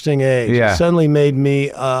interesting age. Yeah. It suddenly made me...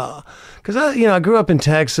 Because I grew up in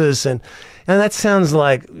Texas, and that sounds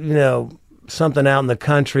like, something out in the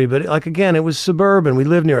country, but again, it was suburban. We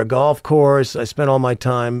lived near a golf course. I spent all my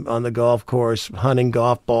time on the golf course hunting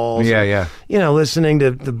golf balls. Yeah. Listening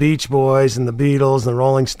to the Beach Boys and the Beatles and the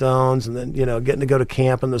Rolling Stones, and then getting to go to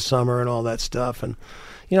camp in the summer and all that stuff. And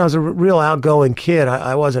I was a real outgoing kid.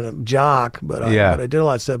 I wasn't a jock, but I did a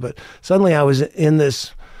lot of stuff. But suddenly I was in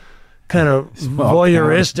this kind of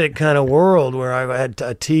voyeuristic kind of world where I had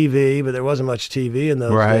a TV, but there wasn't much TV in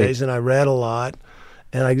those days, and I read a lot.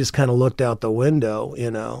 And I just kind of looked out the window,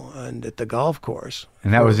 and at the golf course.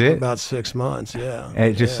 And that was it? About 6 months, yeah.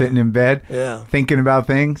 And just sitting in bed? Yeah. Thinking about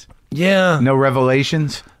things? Yeah. No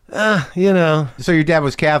revelations? So your dad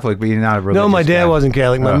was Catholic, but you're not a religious No, my dad guy. wasn't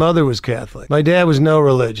Catholic. My mother was Catholic. My dad was no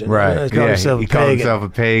religion. Right. He called himself a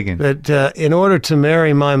pagan. But in order to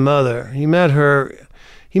marry my mother, he met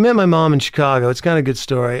my mom in Chicago. It's kind of a good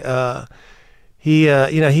story. He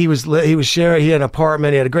had an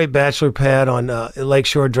apartment. He had a great bachelor pad on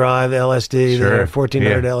Lakeshore Drive, LSD,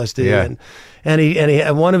 1400 LSD, yeah. and he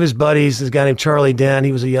had one of his buddies, this guy named Charlie Dent.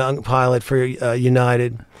 He was a young pilot for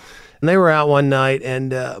United, and they were out one night.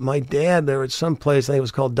 And my dad, there was some place, I think it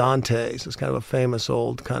was called Dante's. It's kind of a famous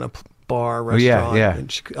old kind of bar restaurant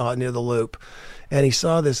near the Loop. And he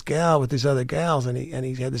saw this gal with these other gals, and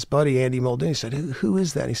he had this buddy, Andy Muldoon. He said, who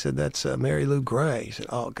is that? And he said, that's Mary Lou Gray. He said,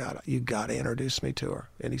 oh, God, you got to introduce me to her.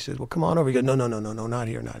 And he said, well, come on over. He goes, no, not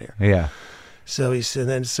here, not here. Yeah. So he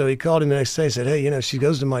said, so he called him the next day. He said, hey, she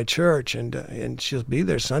goes to my church, and she'll be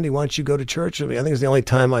there Sunday. Why don't you go to church with me? I think it's the only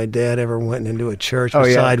time my dad ever went into a church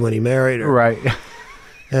beside when he married her. Right.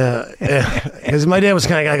 Because my dad was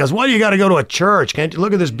kind of guy goes, why do you got to go to a church? Can't you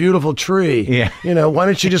look at this beautiful tree? Yeah. Why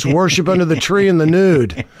don't you just worship under the tree in the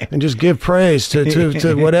nude and just give praise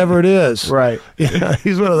to whatever it is? Right.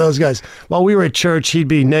 He's one of those guys. While we were at church, he'd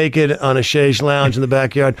be naked on a chaise lounge in the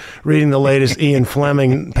backyard reading the latest Ian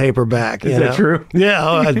Fleming paperback. Is that true?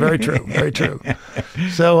 Yeah, that's very true. Very true.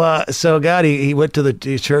 So God, he went to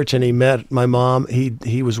the church and he met my mom.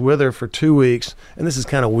 He was with her for 2 weeks, and this is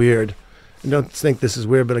kind of weird. I don't think this is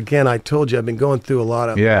weird, but again, I told you I've been going through a lot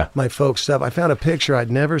of my folks' stuff. I found a picture I'd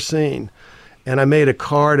never seen, and I made a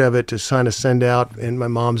card of it to kind of send out in my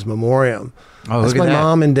mom's memoriam. Oh, that's look at my that.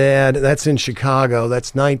 mom and dad. That's in Chicago.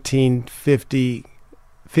 That's 1950.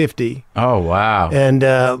 Oh, wow.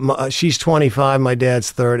 And she's 25. My dad's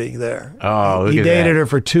 30 there. Oh, look he at dated that. her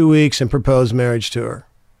for 2 weeks and proposed marriage to her.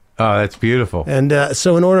 Oh, that's beautiful. And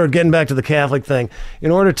so in order, getting back to the Catholic thing,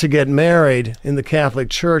 in order to get married in the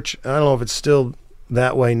Catholic Church, I don't know if it's still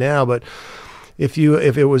that way now, but if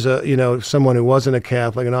it was someone who wasn't a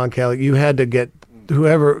Catholic, a non-Catholic, you had to get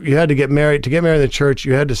married. To get married in the church,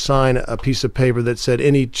 you had to sign a piece of paper that said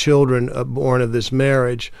any children born of this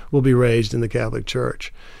marriage will be raised in the Catholic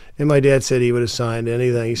Church. And my dad said he would have signed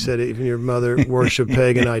anything. He said, even your mother worshiped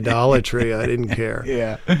pagan idolatry, I didn't care.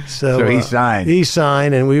 Yeah. So he signed. He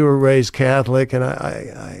signed, and we were raised Catholic. And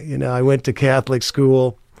I went to Catholic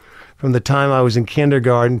school from the time I was in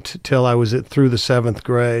kindergarten till I was through the 7th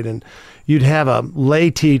grade. And you'd have a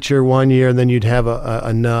lay teacher one year, and then you'd have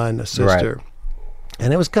a nun, a sister. Right.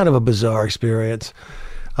 And it was kind of a bizarre experience.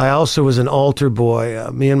 I also was an altar boy.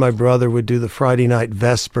 Me and my brother would do the Friday night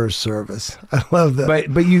Vespers service. I love that.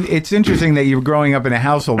 But it's interesting that you're growing up in a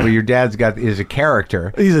household where your dad's is a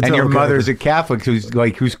character, He's a and total your mother's character. a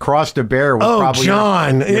Catholic who's crossed a bear. With probably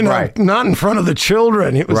John, right. not in front of the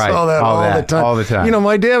children. He was Right. all the time. All the time.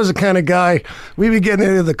 My dad was the kind of guy. We'd be getting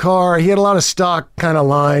into the car. He had a lot of stock kind of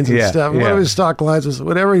lines and stuff. One of his stock lines was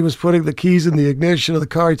whenever he was putting the keys in the ignition of the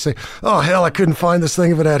car, he'd say, "Oh hell, I couldn't find this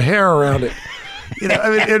thing if it had hair around it."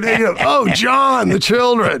 Oh, John, the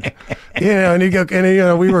children, and he'd go,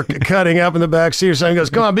 and we were cutting up in the back seat or something. He goes,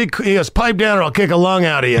 "Come on, he goes, pipe down or I'll kick a lung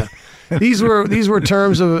out of you." These were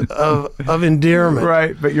terms of endearment.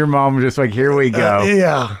 Right, but your mom was just like, here we go.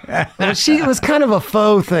 Yeah. It was kind of a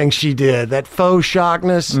faux thing she did, that faux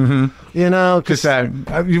shockness, Because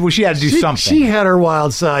she had to do something. She had her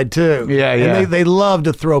wild side, too. Yeah, yeah. And they loved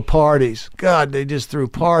to throw parties. God, they just threw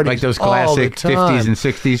parties Like those all the classic time. 50s and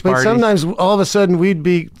 60s But parties? sometimes, all of a sudden, we'd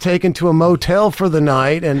be taken to a motel for the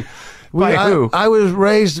night, and... By who? I was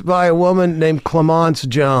raised by a woman named Clemence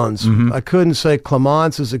Jones. Mm-hmm. I couldn't say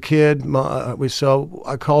Clemence as a kid, so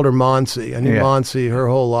I called her Monsi. I knew Monsi her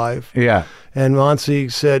whole life. Yeah. And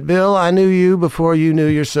Monsi said, "Bill, I knew you before you knew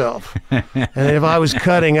yourself." And if I was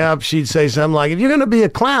cutting up, she'd say something like, "If you're going to be a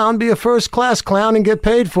clown, be a first-class clown and get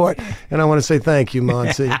paid for it." And I want to say thank you,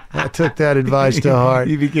 Monsi. I took that advice to heart.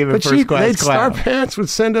 You became a first-class clown. Our parents would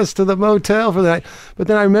send us to the motel for the night. But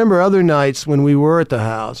then I remember other nights when we were at the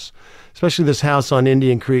house, especially this house on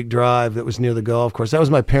Indian Creek Drive that was near the golf course. That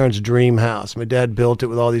was my parents' dream house. My dad built it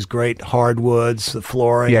with all these great hardwoods, the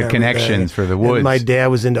flooring. Yeah, connections for the woods. And my dad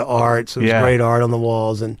was into art, so it was great art on the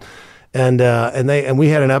walls, and we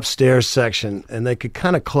had an upstairs section, and they could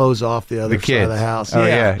kind of close off the other side of the house. Oh,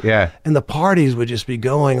 yeah. And the parties would just be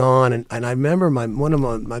going on, and I remember one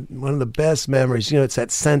of the best memories. It's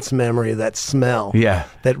that sense memory, that smell. Yeah.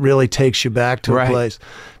 That really takes you back to a place.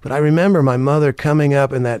 But I remember my mother coming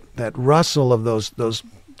up in that rustle of those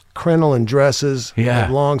crinoline dresses,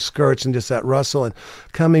 and long skirts, and just that rustle, and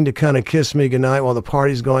coming to kind of kiss me goodnight while the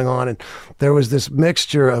party's going on. And there was this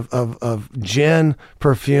mixture of gin,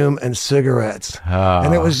 perfume, and cigarettes.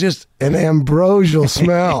 And it was just an ambrosial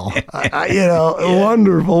smell.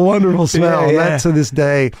 Wonderful, wonderful smell. And that, to this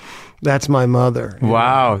day, that's my mother.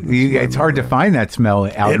 Wow. It's hard to find that smell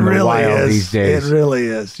out in the wild these days. It really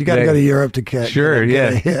is. You got to go to Europe to catch. Sure,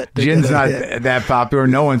 Gin's not that popular.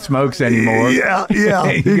 No one smokes anymore. Yeah.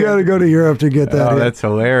 You got to go to Europe to get that. Oh, that's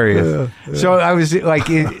hilarious. Yeah. So I was like,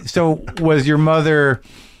 so was your mother...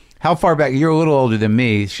 How far back? You're a little older than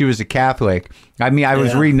me. She was a Catholic. I mean, I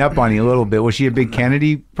was reading up on you a little bit. Was she a big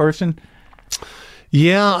Kennedy person?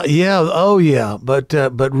 Yeah. Oh, yeah. But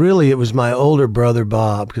really, it was my older brother,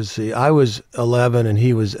 Bob, because, see, I was 11 and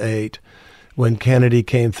he was 8 when Kennedy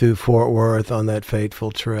came through Fort Worth on that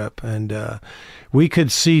fateful trip. And we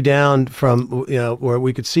could see down from, where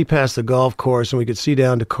we could see past the golf course, and we could see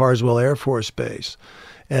down to Carswell Air Force Base.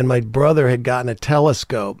 And my brother had gotten a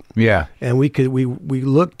telescope. Yeah. And we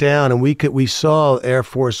looked down, and we saw Air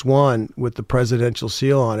Force One with the presidential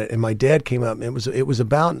seal on it. And my dad came up, and it was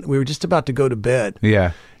about, we were just about to go to bed.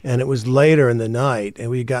 Yeah. And it was later in the night, and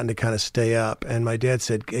we had gotten to kind of stay up. And my dad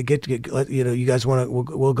said, you guys want to,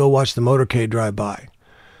 we'll go watch the motorcade drive by.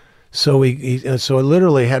 So so I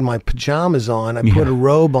literally had my pajamas on. I put a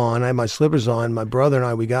robe on. I had my slippers on. My brother and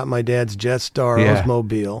I, we got my dad's Jetstar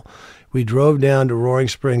Oldsmobile. We drove down to Roaring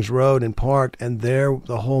Springs Road and parked, and there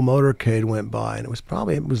the whole motorcade went by. And it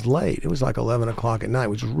was late. It was like 11 o'clock at night,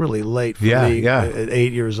 which was really late for me at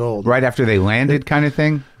 8 years old. Right after they landed, kind of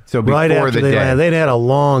thing? So before right after the day. They'd had a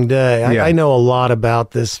long day. I know a lot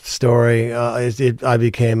about this story. I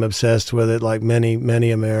became obsessed with it, like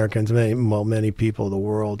many Americans, many people of the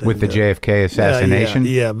world. With the JFK assassination?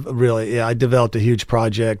 Yeah, really. Yeah, I developed a huge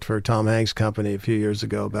project for Tom Hanks' company a few years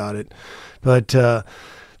ago about it. But the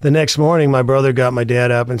next morning, my brother got my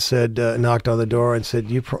dad up and said, knocked on the door and said,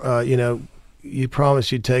 you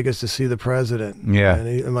promised you'd take us to see the president. Yeah.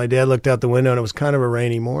 And my dad looked out the window, and it was kind of a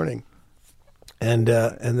rainy morning. And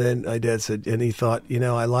then my dad said, and he thought,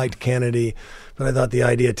 I liked Kennedy, but I thought the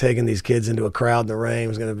idea of taking these kids into a crowd in the rain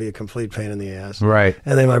was going to be a complete pain in the ass. Right.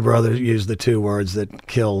 And then my brother used the two words that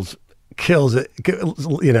kills it,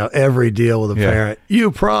 every deal with a parent. You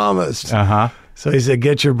promised. Uh-huh. So he said,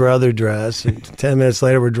 get your brother dressed. And 10 minutes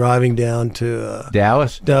later, we're driving down to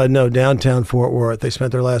Dallas? No, downtown Fort Worth. They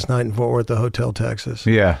spent their last night in Fort Worth, the Hotel Texas.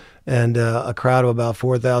 Yeah. And a crowd of about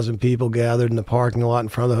 4,000 people gathered in the parking lot in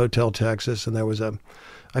front of the Hotel Texas. And there was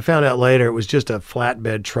I found out later, it was just a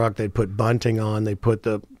flatbed truck. They'd put bunting on. They put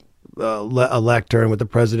a lectern with the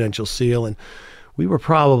presidential seal. And we were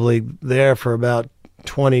probably there for about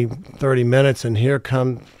 20, 30 minutes. And here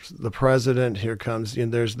comes the president. Here comes,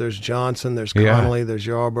 there's Johnson, there's Connolly, there's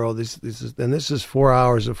Yarborough. This is 4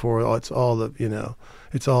 hours before it's all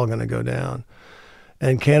going to go down.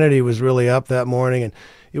 And Kennedy was really up that morning, and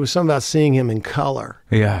it was something about seeing him in color.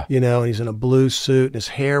 Yeah. And he's in a blue suit, and his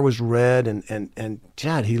hair was red, and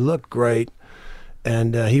God, he looked great.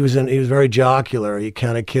 And he was very jocular. He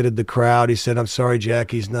kind of kidded the crowd. He said, "I'm sorry,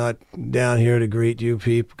 Jackie's not down here to greet you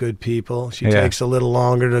good people. She takes a little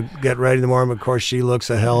longer to get ready in the morning. Of course, she looks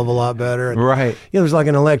a hell of a lot better." And, right. There was like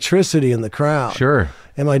an electricity in the crowd. Sure.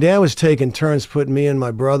 And my dad was taking turns putting me and my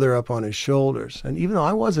brother up on his shoulders. And even though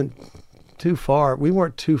I wasn't too far, we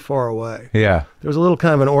weren't too far away. Yeah. There was a little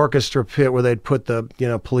kind of an orchestra pit where they'd put the,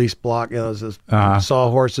 police block, those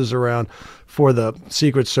sawhorses around for the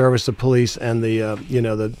Secret Service, the police, and the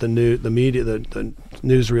media, the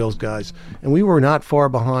newsreels guys. And we were not far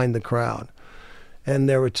behind the crowd. And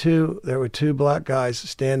there were two black guys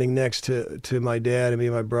standing next to my dad and me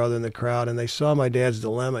and my brother in the crowd, and they saw my dad's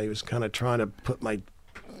dilemma. He was kind of trying to put my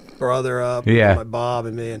brother up, my Bob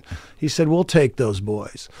and me, and he said, "We'll take those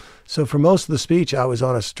boys." So for most of the speech, I was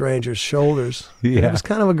on a stranger's shoulders. Yeah. It was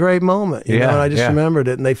kind of a great moment, and I just remembered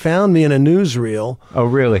it. And they found me in a newsreel. Oh,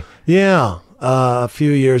 really? Yeah, a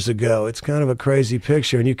few years ago. It's kind of a crazy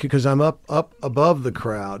picture, and because I'm up above the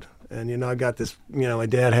crowd. And, I got this, my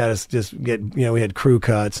dad had us just get, we had crew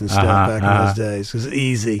cuts and stuff back in those days. It was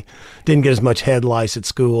easy. Didn't get as much head lice at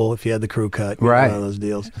school if you had the crew cut. Right. One of those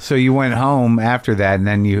deals. So you went home after that, and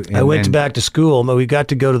then I went back to school. But we got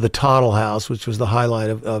to go to the Toddle House, which was the highlight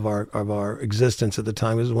of our existence at the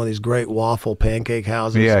time. It was one of these great waffle pancake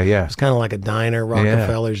houses. Yeah. It was kind of like a diner,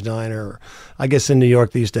 Rockefeller's diner. Or, I guess in New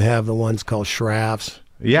York, they used to have the ones called Schraffs.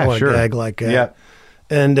 Yeah, sure. A gag like that. Yeah.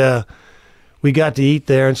 And, we got to eat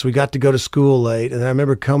there, and so we got to go to school late. And I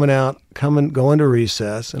remember going to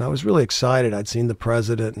recess, and I was really excited. I'd seen the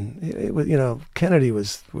president, and it was, Kennedy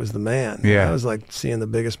was the man. Yeah, I was like seeing the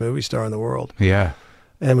biggest movie star in the world. Yeah,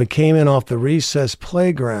 and we came in off the recess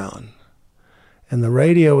playground, and the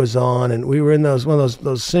radio was on, and we were in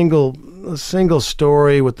those single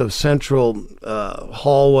story with the central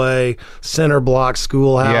hallway, center block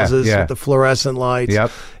schoolhouses with the fluorescent lights.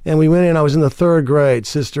 Yep. And we went in. I was in the third grade,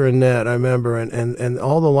 Sister Annette, I remember, and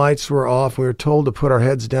all the lights were off. We were told to put our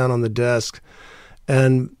heads down on the desk,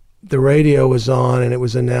 and the radio was on, and it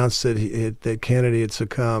was announced that Kennedy had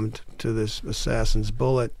succumbed to this assassin's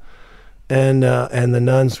bullet, and the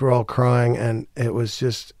nuns were all crying, and it was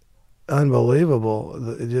just unbelievable.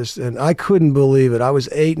 And I couldn't believe it. I was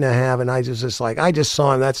 8.5, and I was just like, I just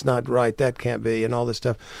saw him. That's not right. That can't be, and all this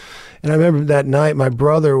stuff. And I remember that night, my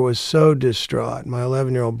brother was so distraught. My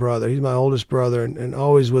 11-year-old brother. He's my oldest brother, and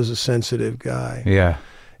always was a sensitive guy. Yeah.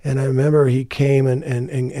 And I remember he came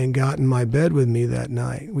and got in my bed with me that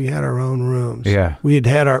night. We had our own rooms. Yeah. We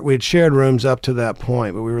had shared rooms up to that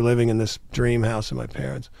point, but we were living in this dream house of my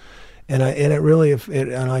parents. And I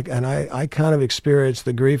kind of experienced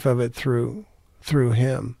the grief of it through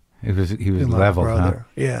him. He was leveled, huh?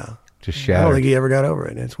 Yeah. Just shattered. I don't think he ever got over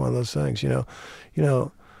it. It's one of those things, you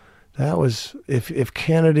know. That was if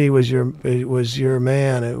Kennedy was your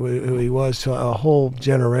man, he was to a whole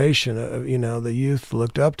generation. The youth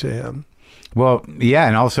looked up to him. Well, yeah,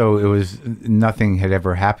 and also it was nothing had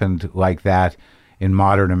ever happened like that in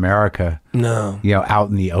modern America. No, out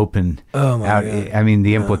in the open. Oh my God. I mean,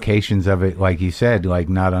 the implications of it, like you said, like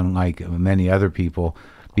not unlike many other people,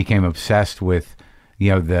 became obsessed with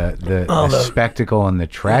the spectacle and the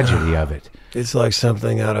tragedy of it. It's like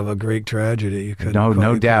something out of a Greek tragedy. You couldn't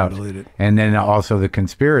no doubt. believe it. And then also the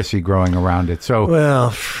conspiracy growing around it. So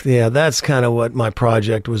well, yeah, that's kind of what my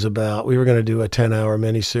project was about. We were going to do a 10-hour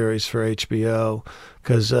miniseries for HBO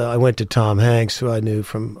because I went to Tom Hanks, who I knew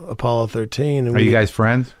from Apollo 13. And are you guys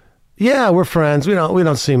friends? Yeah, we're friends. We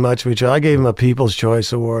don't see much of each other. I gave him a People's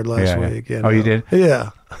Choice Award last week. Oh, you did? Yeah,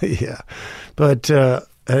 yeah. But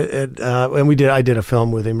and I did a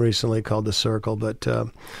film with him recently called The Circle, but.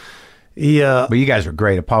 But you guys are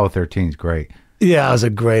great. Apollo 13 is great. Yeah, it was a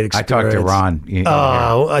great experience. I talked to Ron.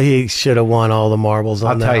 He should have won all the marbles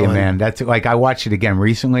on that. I'll tell you, one. man. That's like I watched it again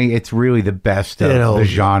recently. It's really the best of the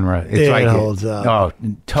genre. It holds up. Oh,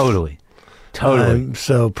 totally. I'm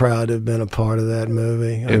so proud to have been a part of that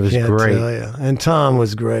movie. It was great. Tell you. And Tom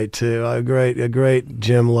was great too. A great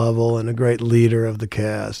Jim Lovell and a great leader of the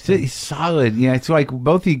cast. He's solid. Yeah, it's like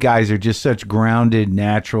both you guys are just such grounded,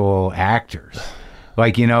 natural actors.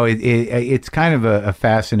 Like, it's kind of a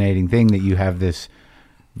fascinating thing that you have this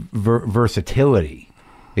versatility,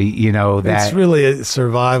 that... It's really a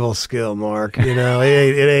survival skill, Mark. It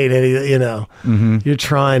ain't any, Mm-hmm. You're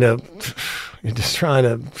just trying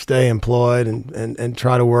to stay employed and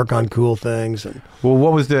try to work on cool things. And well,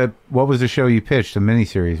 what was the show you pitched, a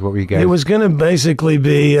miniseries? What were you guys... It was going to basically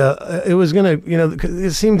be,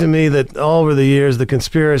 it seemed to me that all over the years, the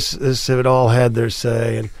conspiracists have all had their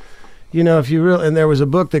say. And, if you really, and there was a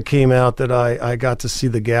book that came out that I got to see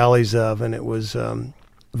the galleys of, and it was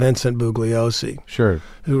Vincent Bugliosi. Sure.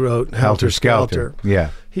 Who wrote Helter Skelter. Yeah.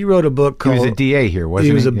 He wrote a book called... He was a DA here, wasn't he?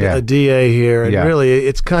 He was a DA here, and yeah. Really,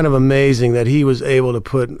 it's kind of amazing that he was able to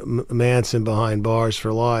put Manson behind bars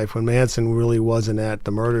for life when Manson really wasn't at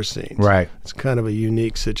the murder scenes. Right. It's kind of a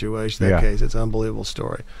unique situation, that case. It's an unbelievable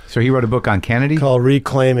story. So he wrote a book on Kennedy? Called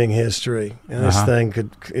Reclaiming History. And this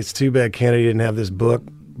thing it's too bad Kennedy didn't have this book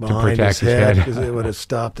behind his head because it would have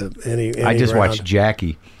stopped any I just round. Watched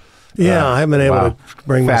Jackie. Yeah, I haven't been able to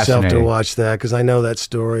bring myself to watch that because I know that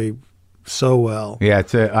story so well. Yeah,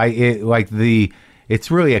 it's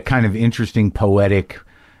really a kind of interesting poetic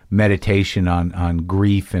meditation on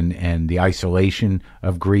grief and the isolation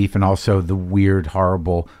of grief, and also the weird,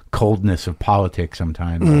 horrible coldness of politics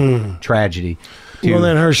sometimes, tragedy. Well,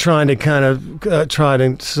 then her trying to kind of try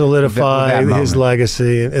to solidify his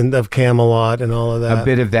legacy and of Camelot and all of that. A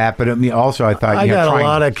bit of that, but also I thought... I got a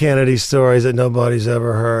lot of Kennedy stories that nobody's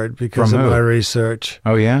ever heard because of my research.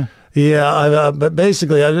 Oh, yeah? Yeah, but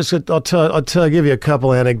basically, I'll give you a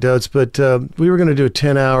couple anecdotes. But we were going to do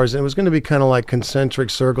 10 hours, and it was going to be kind of like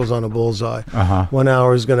concentric circles on a bullseye. 1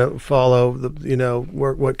 hour is going to follow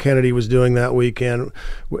what Kennedy was doing that weekend,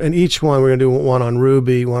 and each one we're going to do one on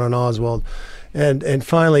Ruby, one on Oswald, and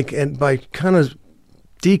finally, and by kind of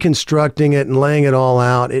deconstructing it and laying it all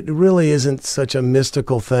out, it really isn't such a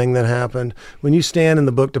mystical thing that happened. When you stand in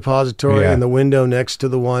the book depository in the window next to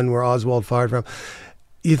the one where Oswald fired from,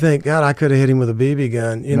 you think, God, I could have hit him with a BB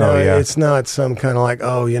gun. It's not some kind of like,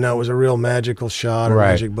 it was a real magical shot or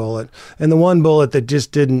magic bullet. And the one bullet that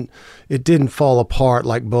just didn't fall apart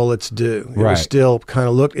like bullets do. It was still kind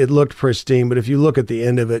of looked pristine, but if you look at the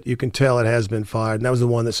end of it, you can tell it has been fired. And that was the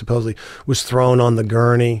one that supposedly was thrown on the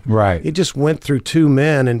gurney. Right. It just went through two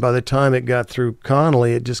men, and by the time it got through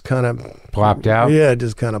Connolly, it just kind of... plopped out? Yeah, it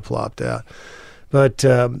just kind of plopped out. But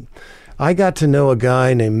I got to know a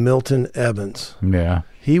guy named Milton Evans. Yeah.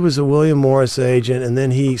 He was a William Morris agent, but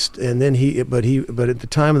at the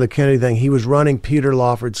time of the Kennedy thing, he was running Peter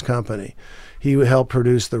Lawford's company. He helped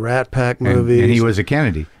produce the Rat Pack movies, and he was a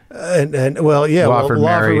Kennedy.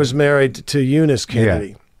 Lawford was married to Eunice Kennedy.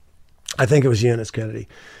 Yeah. I think it was Eunice Kennedy,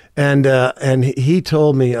 and he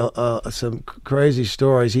told me some crazy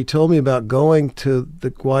stories. He told me about going to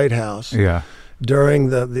the White House. Yeah. During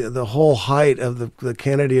the whole height of the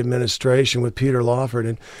Kennedy administration with Peter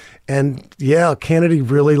Lawford, and Kennedy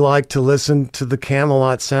really liked to listen to the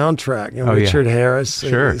Camelot soundtrack. Richard Harris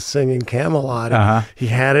singing Camelot. He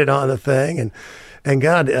had it on the thing, And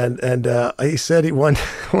God, and he said one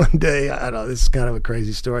day, I don't know, this is kind of a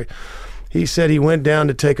crazy story. He said he went down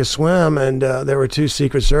to take a swim, and there were 2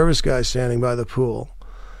 Secret Service guys standing by the pool.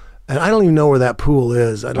 And I don't even know where that pool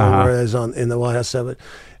is. I don't know where it is in the White House 7.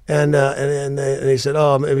 And he said,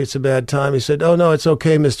 oh, maybe it's a bad time. He said, oh, no, it's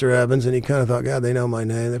okay, Mr. Evans. And he kind of thought, God, they know my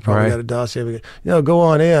name. They probably got a dossier. Go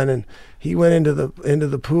on in. And he went into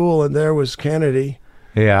the pool, and there was Kennedy.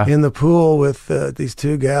 Yeah, in the pool with these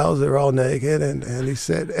 2 gals. They were all naked, and he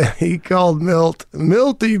said, he called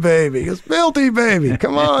Milty baby. He goes, Milty baby,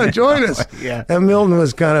 come on, join us. Yeah. And Milton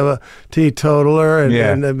was kind of a teetotaler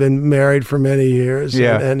and had been married for many years.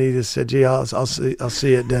 Yeah. And he just said, gee, I'll see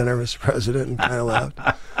you at dinner, Mr. President, and kind of left.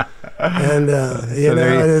 And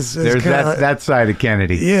there's that side of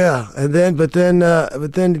Kennedy. Yeah, and then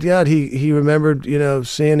God, he remembered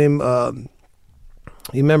seeing him.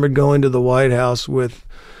 He remembered going to the White House with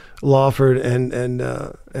Lawford and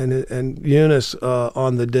Eunice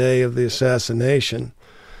on the day of the assassination,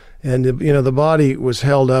 and the body was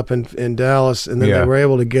held up in Dallas, and then they were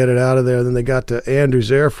able to get it out of there. Then they got to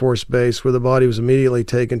Andrews Air Force Base, where the body was immediately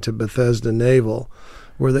taken to Bethesda Naval,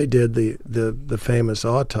 where they did the famous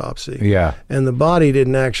autopsy. Yeah, and the body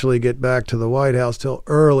didn't actually get back to the White House till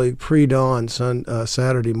early pre-dawn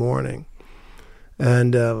Saturday morning,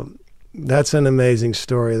 and. That's an amazing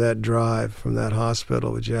story, that drive from that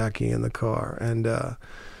hospital with Jackie in the car. And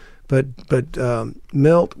but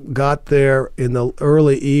Milt got there in the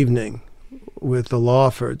early evening with the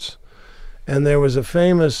Lawfords, and there was a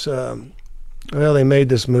famous they made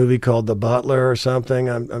this movie called The Butler or something.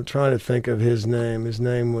 I'm trying to think of his name. His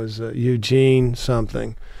name was Eugene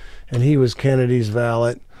something, and he was Kennedy's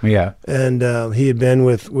valet. Yeah, and he had been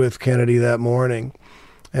with Kennedy that morning.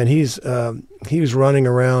 And he was running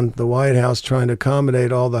around the White House trying to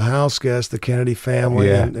accommodate all the house guests, the Kennedy family,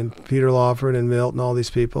 and Peter Lawford and Milt and all these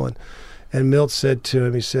people. And Milt said to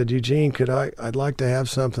him, he said, Eugene, I'd like to have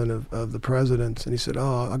something of the president's. And he said,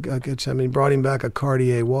 oh, I'll get you something. He brought him back a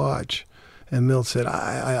Cartier watch. And Milt said,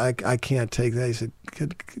 I can't take that. He said,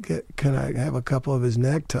 can I have a couple of his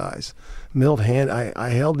neckties? Milt I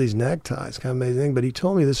held these neckties, kind of amazing. But he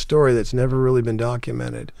told me this story that's never really been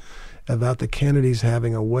documented, about the Kennedys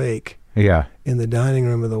having a wake in the dining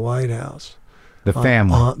room of the White House. The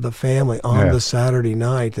family on the Saturday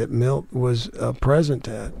night that Milt was present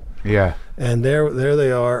at. Yeah. And there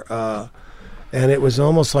they are. And it was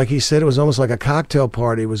almost like, he said, it was almost like a cocktail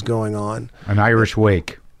party was going on. An Irish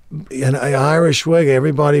wake. An Irish wake.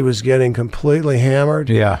 Everybody was getting completely hammered.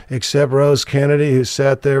 Yeah. Except Rose Kennedy, who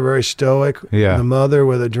sat there very stoic. Yeah. The mother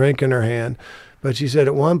with a drink in her hand. But she said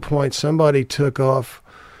at one point somebody took off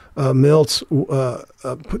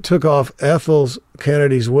took off Ethel's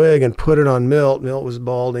Kennedy's wig and put it on Milt. Milt was a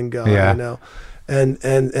balding guy, and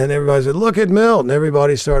everybody said, "Look at Milt!" And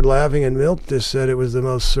everybody started laughing. And Milt just said it was the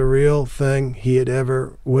most surreal thing he had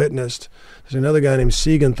ever witnessed. There's another guy named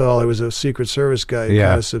Siegenthal, who was a Secret Service guy, who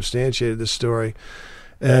kind of substantiated the story.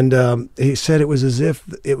 And he said it was as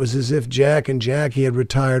if Jack and Jackie had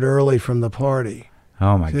retired early from the party.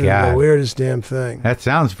 Oh my God! The weirdest damn thing. That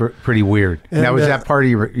sounds pretty weird. And now, was that part of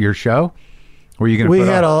your show? Were you going to? We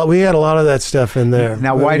had a lot of that stuff in there.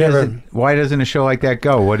 Now, why doesn't a show like that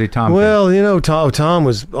go? What did Tom? Well, think? Tom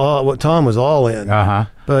was all in.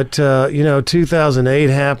 But 2008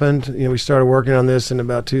 happened. We started working on this in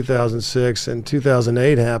about 2006, and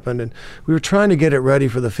 2008 happened, and we were trying to get it ready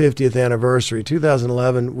for the 50th anniversary.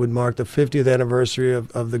 2011 would mark the 50th anniversary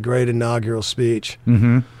of the great inaugural speech.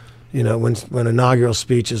 Mm-hmm. When inaugural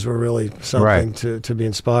speeches were really something to be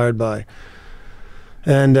inspired by,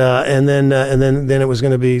 and then it was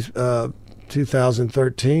going to be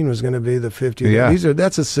 2013 was going to be the 50th. Yeah.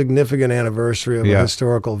 That's a significant anniversary of a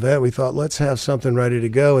historical event. We thought, let's have something ready to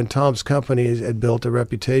go. And Tom's company had built a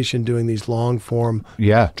reputation doing these long form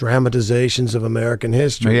dramatizations of American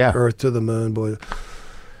history, Earth to the Moon, boy.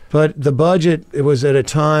 But the budget, it was at a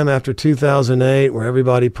time after 2008 where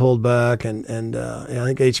everybody pulled back, and I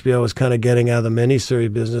think HBO was kind of getting out of the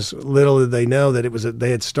miniseries business. Little did they know that they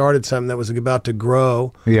had started something that was about to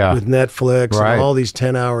grow with Netflix and all these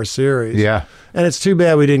 10-hour series. Yeah. And it's too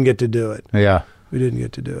bad we didn't get to do it. Yeah. We didn't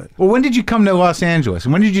get to do it. Well, when did you come to Los Angeles?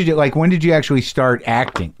 And when did you actually start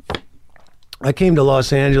acting? I came to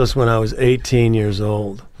Los Angeles when I was 18 years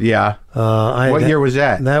old. Yeah. What year was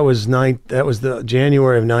that? That was the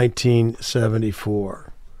January of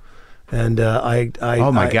 1974. And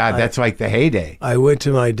oh my God, that's like the heyday. I went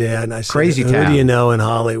to my dad and I said, Crazy "Who town. do you know in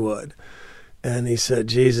Hollywood?" and he said,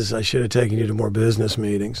 Jesus, I should have taken you to more business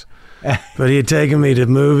meetings. But he had taken me to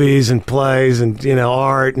movies and plays and,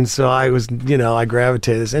 art. And so I was, I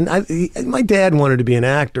gravitated. And my dad wanted to be an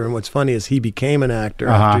actor. And what's funny is he became an actor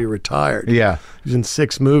after he retired. Yeah. He was in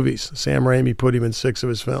 6 movies. Sam Raimi put him in 6 of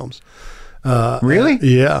his films. Really?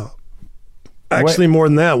 Yeah. Actually, more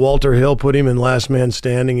than that. Walter Hill put him in Last Man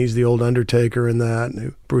Standing. He's the old Undertaker in that.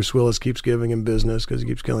 And Bruce Willis keeps giving him business because he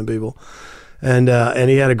keeps killing people. And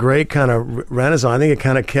he had a great kind of renaissance. I think it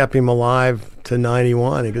kind of kept him alive to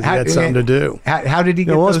 91 because he had something to do. How did he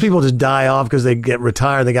get most people just die off because they get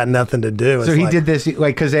retired. They got nothing to do. So he did this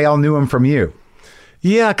because they all knew him from you.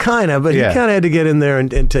 Yeah, kind of. But he kind of had to get in there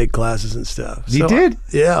and take classes and stuff. He did?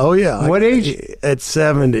 Yeah. Oh, yeah. What age? At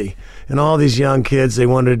 70. And all these young kids, they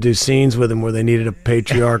wanted to do scenes with him where they needed a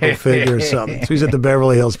patriarchal figure or something. So he's at the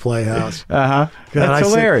Beverly Hills Playhouse. That's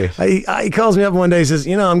hilarious. He calls me up one day and says,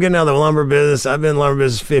 I'm getting out of the lumber business. I've been in the lumber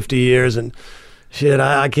business 50 years and shit,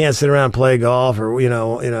 I can't sit around and play golf or,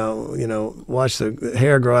 watch the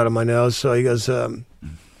hair grow out of my nose. So he goes,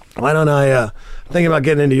 why don't I thinking about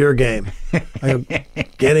getting into your game? I go,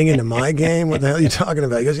 getting into my game? What the hell are you talking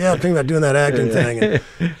about? He goes, yeah, I'm thinking about doing that acting thing. And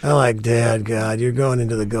I'm like, Dad, God, you're going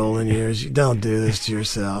into the golden years. You don't do this to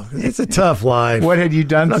yourself. It's a tough life. What had you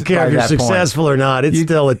done? I don't care if you're successful or not. It's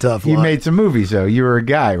still a tough life. You made some movies, though. You were a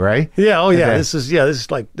guy, right? Yeah. Oh, yeah. This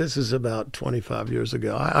is about 25 years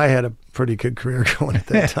ago. I had a pretty good career going at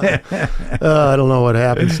that time. I don't know what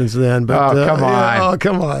happened since then. But, come on. Yeah,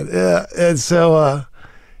 come on. Yeah. And so...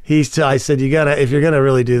 I said, if you're gonna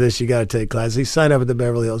really do this, you gotta take classes. He signed up at the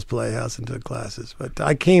Beverly Hills Playhouse and took classes. But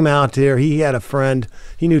I came out here. He had a friend.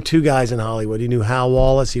 He knew 2 guys in Hollywood. He knew Hal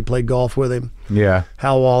Wallace. He played golf with him. Yeah.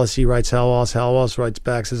 Hal Wallace. He writes Hal Wallace. Hal Wallace writes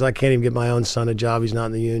back. Says, I can't even get my own son a job. He's not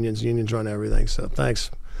in the unions. Unions run everything. So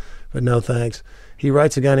thanks, but no thanks. He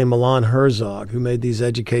writes a guy named Milan Herzog who made these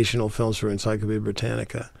educational films for Encyclopedia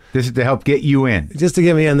Britannica. This is to help get you in. Just to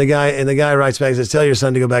get me in. The guy writes back and says, tell your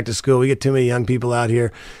son to go back to school. We get too many young people out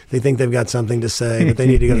here. They think they've got something to say, but they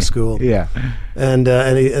need to go to school. Yeah. And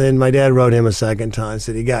then my dad wrote him a second time.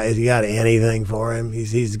 Said, you got anything for him?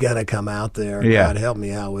 He's got to come out there. Yeah. God, help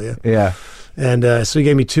me out, will you? Yeah. And so he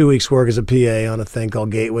gave me 2 weeks' work as a PA on a thing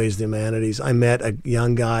called Gateways to Humanities. I met a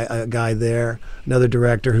guy there, another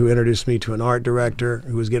director who introduced me to an art director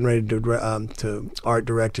who was getting ready to art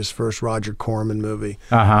direct his first Roger Corman movie,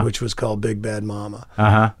 which was called Big Bad Mama.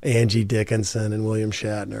 Angie Dickinson and William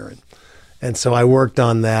Shatner. And so I worked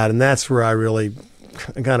on that, and that's where I really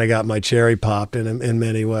kind of got my cherry popped in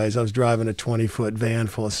many ways. I was driving a 20-foot van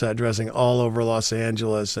full of set dressing all over Los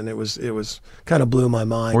Angeles, and it was kind of blew my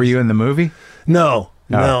mind. Were you in the movie? No,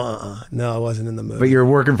 I wasn't in the movie. But you were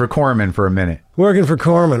working for Corman for a minute. Working for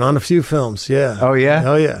Corman on a few films, yeah. Oh, yeah?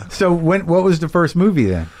 Oh, yeah. So what was the first movie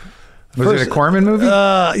then? Was it a Corman movie?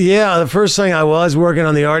 Yeah, the first thing I was working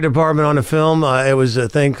on the art department on a film. It was a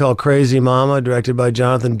thing called Crazy Mama, directed by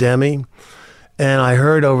Jonathan Demme. And I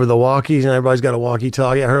heard over the walkies, and everybody's got a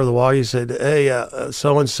walkie-talkie. I heard over the walkie said, hey,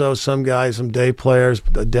 so-and-so, some guy, some day players,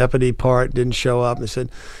 a deputy part didn't show up. And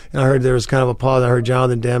I heard there was kind of a pause. I heard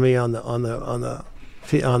Jonathan Demme on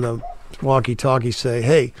the walkie-talkie say,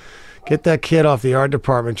 hey, get that kid off the art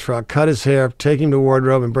department truck, cut his hair, take him to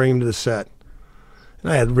wardrobe, and bring him to the set.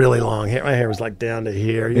 And I had really long hair. My hair was like down to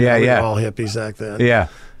here. We were all hippies back then. Yeah.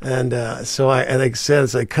 And so they said,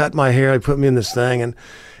 as I cut my hair, they put me in this thing, and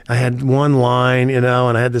I had one line, and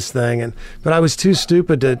I had this thing, but I was too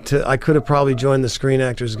stupid to I could have probably joined the Screen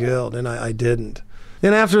Actors Guild, and I didn't.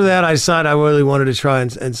 Then after that, I decided I really wanted to try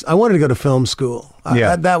and I wanted to go to film school.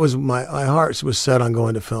 That was my heart was set on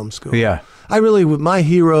going to film school. Yeah. My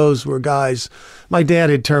heroes were guys. My dad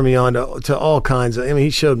had turned me on to all kinds of. He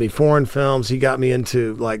showed me foreign films. He got me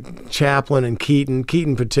into like Chaplin and Keaton.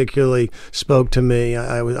 Keaton particularly spoke to me.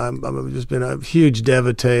 I've just been a huge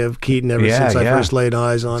devotee of Keaton ever since I first laid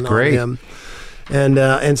eyes on him.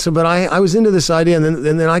 And so, but I was into this idea, and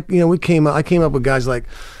then I came up with guys like,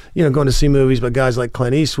 going to see movies, but guys like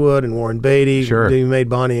Clint Eastwood and Warren Beatty. Sure. He made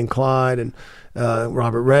Bonnie and Clyde, and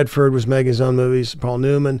Robert Redford was making his own movies. Paul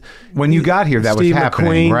Newman. When you got here, that Steve was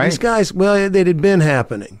happening, McQueen. right? These guys, well, they had been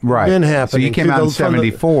happening. Right. Been happening. So you came out in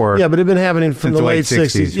 74. Yeah, but it had been happening from the late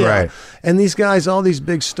 60s. Yeah. Right. And these guys, all these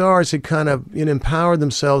big stars, had kind of empowered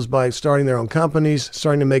themselves by starting their own companies,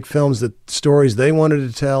 starting to make films, the stories they wanted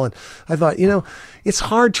to tell. And I thought, it's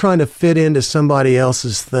hard trying to fit into somebody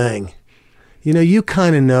else's thing. You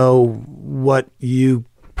kind of know what you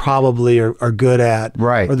probably are good at,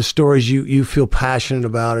 right? Or the stories you feel passionate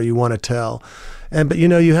about or you want to tell, but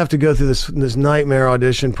you have to go through this nightmare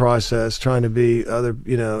audition process trying to be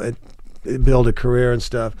build a career and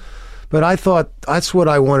stuff. But I thought that's what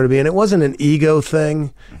I wanted to be. And it wasn't an ego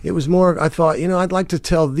thing. It was more, I thought, I'd like to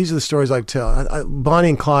tell, these are the stories I tell. Bonnie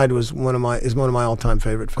and Clyde is one of my all-time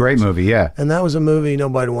favorite films. Great movie, yeah. And that was a movie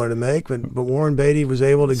nobody wanted to make, but Warren Beatty was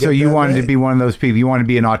able to get. So you wanted made. to be one of those people. You wanted to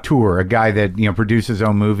be an auteur, a guy that produces his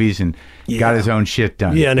own movies and got his own shit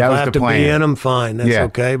done. Yeah, and that if was I have the to plan. be in them, fine, that's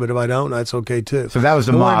okay. But if I don't, that's okay too. So that was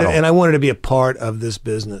the model, and I wanted to be a part of this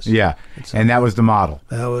business. Yeah, and that was the model.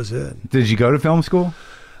 That was it. Did you go to film school?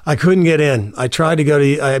 I couldn't get in. I tried to go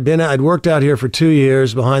to. I'd worked out here for 2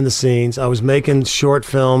 years behind the scenes. I was making short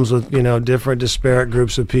films with different disparate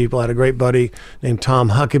groups of people. I had a great buddy named Tom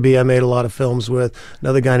Huckabee. I made a lot of films with.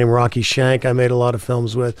 Another guy named Rocky Shank. I made a lot of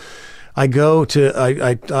films with. I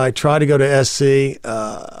try to go to SC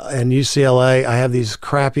and UCLA. I have these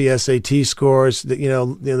crappy SAT scores that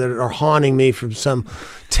that are haunting me from some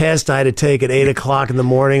test I had to take at 8 o'clock in the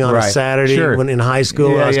morning on a Saturday when in high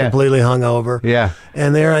school. I was completely hungover. Yeah,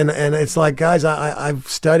 and it's like, guys, I've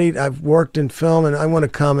studied, I've worked in film, and I want to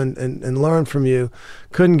come and learn from you.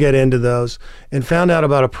 Couldn't get into those, and found out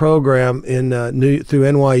about a program through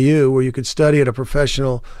NYU where you could study at a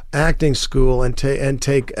professional acting school and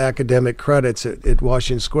take academic credits at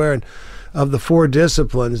Washington Square. And of the 4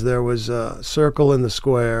 disciplines, there was Circle in the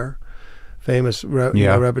Square, famous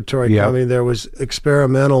repertory comedy. There was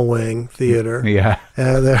experimental wing theater. Yeah.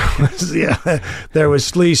 There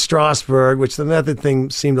was Lee Strasberg, which the method thing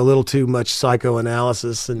seemed a little too much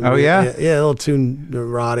psychoanalysis and a little too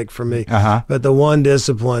neurotic for me. But the one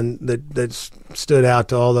discipline that stood out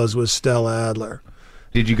to all those was Stella Adler.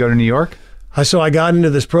 Did you go to New York? So I got into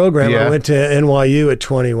this program. I went to NYU at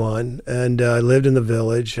 21, and I lived in the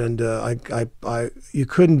Village. And you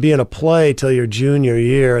couldn't be in a play till your junior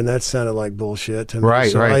year, and that sounded like bullshit to me.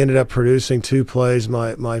 Right. I ended up producing 2 plays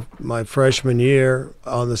my freshman year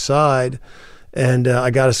on the side, and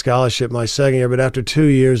I got a scholarship my second year. But after 2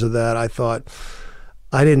 years of that, I thought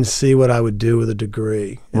I didn't see what I would do with a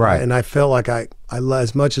degree. And I felt like I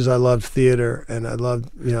as much as I loved theater and I loved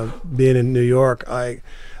being in New York,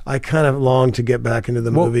 I kind of longed to get back into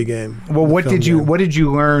the movie game. Well, what did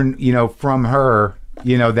you learn, from her,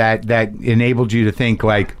 that enabled you to think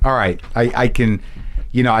like, all right, I can,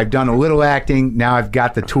 I've done a little acting, now I've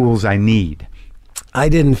got the tools I need. I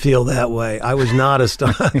didn't feel that way. I was not a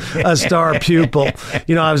star pupil.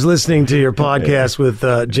 I was listening to your podcast with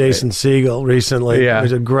Jason Segel recently. Yeah. It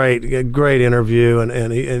was a great interview,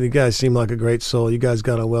 and you guys seem like a great soul. You guys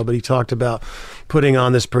got on well, but he talked about putting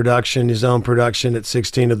on this production, his own production at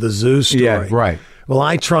 16 of the Zoo Story. Yeah, right. Well,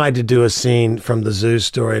 I tried to do a scene from the Zoo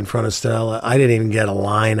Story in front of Stella. I didn't even get a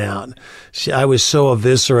line out. I was so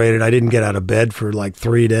eviscerated, I didn't get out of bed for like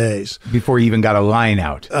 3 days. Before you even got a line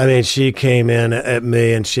out. I mean, she came in at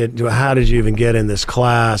me and she said, how did you even get in this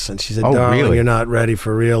class? And she said, darling, really? You're not ready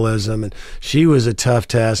for realism. And she was a tough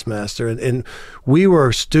taskmaster. And we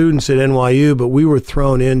were students at NYU, but we were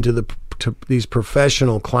thrown into these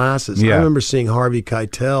professional classes. I remember seeing Harvey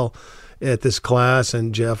Keitel at this class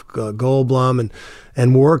and Jeff Goldblum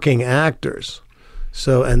and working actors.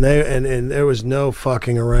 So and there was no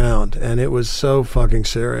fucking around, and it was so fucking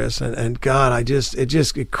serious. And God,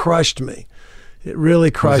 it crushed me. It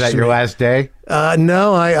really crushed me. Was that your last day?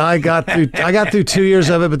 No, I got through 2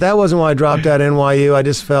 years of it, but that wasn't why I dropped out of NYU. I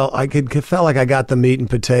just felt like I got the meat and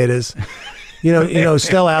potatoes.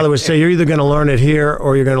 Stella Adler would say, you're either going to learn it here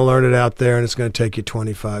or you're going to learn it out there, and it's going to take you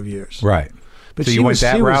 25 years. Right. But so you went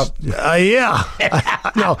that route? Yeah.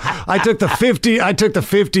 I took the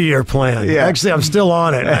 50-year plan. Yeah. Actually, I'm still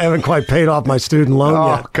on it. I haven't quite paid off my student loan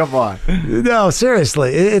yet. Oh, come on. No,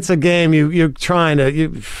 seriously. It's a game. You're trying to,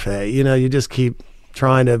 you just keep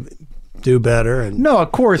trying to do better. And no,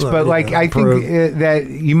 of course, but I think that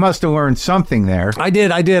you must have learned something there. I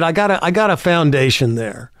did. I got a foundation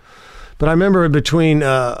there. But I remember between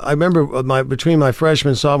my freshman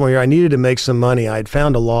and sophomore year, I needed to make some money. I had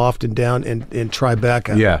found a loft in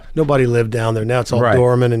Tribeca. Yeah. Nobody lived down there. Now it's all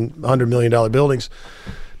dormant and $100 million buildings.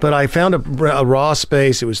 But I found a raw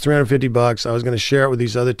space. It was $350. I was going to share it with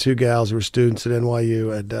these other 2 gals who were students at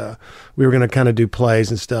NYU, and we were going to kind of do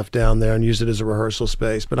plays and stuff down there and use it as a rehearsal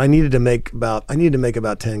space. But I needed to make about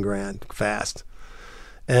 $10,000 fast.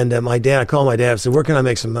 And I called my dad and said, where can I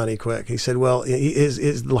make some money quick? He said, well,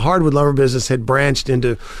 the hardwood lumber business had branched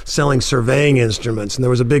into selling surveying instruments, and there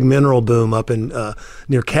was a big mineral boom up in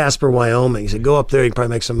near Casper, Wyoming. He said, go up there, you can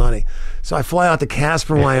probably make some money. So I fly out to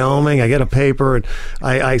Casper, Wyoming. I get a paper, and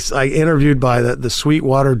I interviewed by the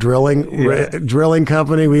Sweetwater drilling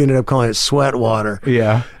company. We ended up calling it Sweatwater.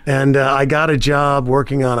 Yeah. And I got a job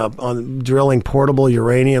working on drilling portable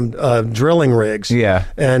uranium drilling rigs. Yeah.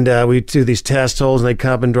 And we do these test holes, and they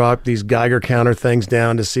come up up and drop these Geiger counter things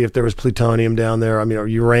down to see if there was plutonium down there. I mean, or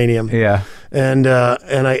uranium. Yeah. And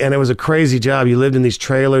it was a crazy job. You lived in these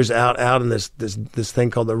trailers out in this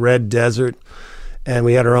thing called the Red Desert. And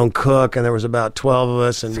we had our own cook, and there was about 12 of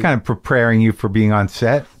us. And it's kind of preparing you for being on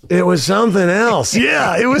set. It was something else.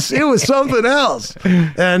 Yeah, it was something else.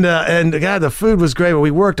 And God, the food was great. But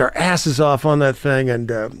we worked our asses off on that thing.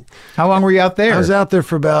 And how long were you out there? I was out there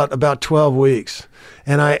for about 12 weeks.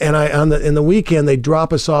 And in the weekend they'd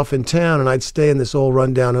drop us off in town, and I'd stay in this old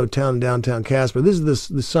rundown hotel in downtown Casper. This is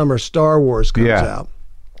the summer Star Wars comes out.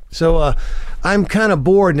 So I'm kind of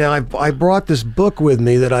bored now. I brought this book with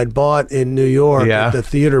me that I'd bought in New York at the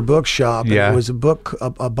theater bookshop. And it was a book,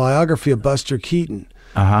 a biography of Buster Keaton.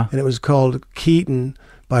 And it was called Keaton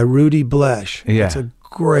by Rudy Blesh. It's a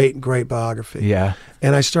great biography.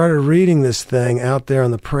 And I started reading this thing out there on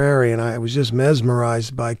the prairie, and I was just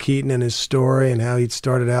mesmerized by Keaton and his story and how he'd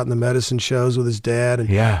started out in the medicine shows with his dad, and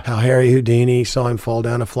how Harry Houdini saw him fall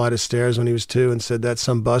down a flight of stairs when he was 2 and said, "That's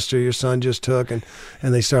some Buster your son just took," and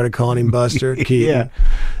they started calling him Buster Keaton.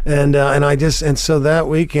 And so that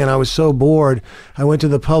weekend I was so bored, I went to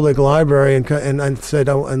the public library and said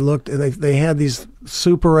and looked, and they had these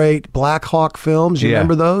Super 8 Black Hawk films. You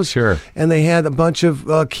remember those? Sure. And they had a bunch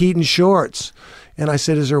of Keaton shorts. And I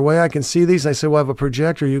said, "Is there a way I can see these?" I said, "Well, I have a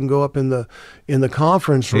projector. You can go up in the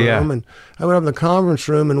conference room." And I went up in the conference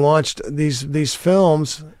room and watched these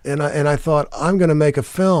films. And I thought, I'm going to make a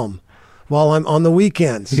film while I'm on the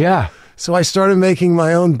weekends. So I started making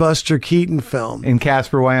my own Buster Keaton film in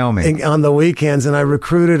Casper, Wyoming, on the weekends, and I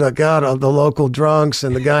recruited the local drunks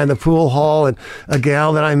and the guy in the pool hall and a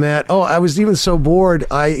gal that I met. Oh, I was even so bored,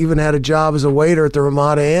 I even had a job as a waiter at the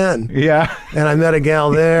Ramada Inn. And I met a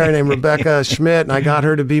gal there named Rebecca Schmidt, and I got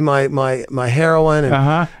her to be my heroine,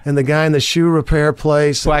 and the guy in the shoe repair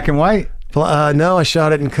place. Black and white? No, I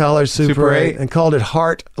shot it in color, Super 8, and called it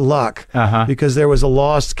Heart Luck, because there was a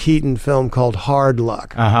lost Keaton film called Hard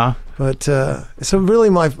Luck. But so really,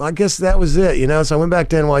 I guess that was it, So I went back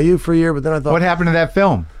to NYU for a year, but then I thought, what happened to that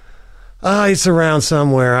film? It's around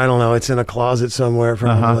somewhere. I don't know. It's in a closet somewhere,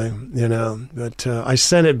 probably. But I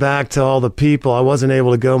sent it back to all the people. I wasn't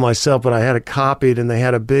able to go myself, but I had it copied, and they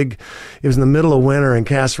had it was in the middle of winter in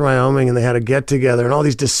Casper, Wyoming, and they had a get together, and all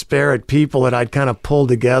these disparate people that I'd kind of pulled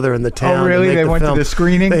together in the town. Oh, really? They went to the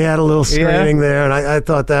screening? They had a little screening there, and I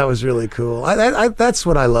thought that was really cool. That's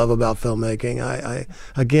what I love about filmmaking.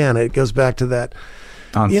 Again, it goes back to that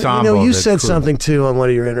ensemble. You said something too on one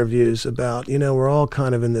of your interviews about, we're all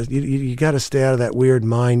kind of in this. You got to stay out of that weird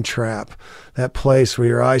mind trap, that place where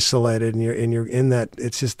you're isolated and you're in that.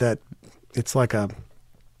 It's just that. It's like I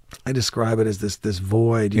describe it as this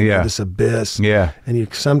void, this abyss.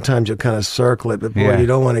 And sometimes you'll kind of circle it, but boy, you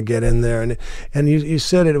don't want to get in there. And you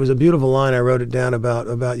said it. It was a beautiful line. I wrote it down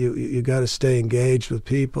about you. You got to stay engaged with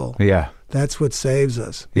people. That's what saves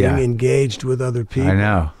us. Being engaged with other people. I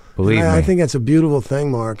know. Believe me. I think that's a beautiful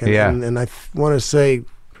thing, Marc. And I want to say,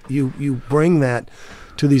 you bring that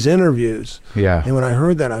to these interviews. And when I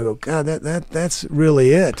heard that, I go, God, that's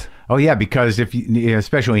really it. Oh yeah, because if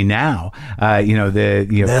especially now,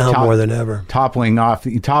 now more than ever, toppling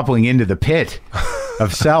into the pit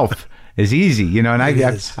of self is easy. And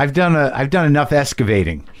I've done enough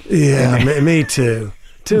excavating. Me too.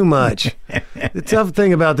 Too much. The tough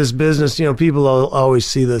thing about this business, people always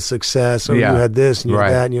see the success. You had this and you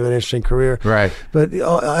had that and you had an interesting career. But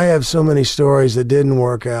I have so many stories that didn't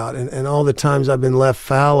work out, and all the times I've been left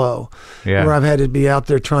fallow, where I've had to be out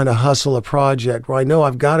there trying to hustle a project where I know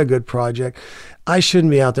I've got a good project. I shouldn't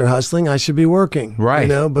be out there hustling. I should be working. But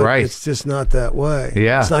it's just not that way.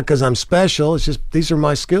 It's not because I'm special. It's just these are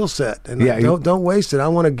my skill set, and don't waste it. I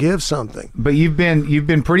want to give something. But you've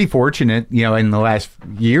been pretty fortunate, in the last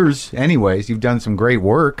years. Anyways, you've done some great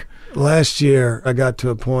work. Last year, I got to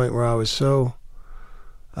a point where I was so,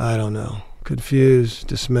 I don't know, confused,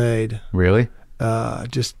 dismayed. Really?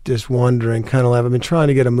 Just wondering, kind of. I've been trying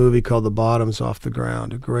to get a movie called The Bottoms off the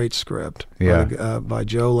ground. A great script. By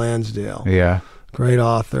Joe Lansdale. Great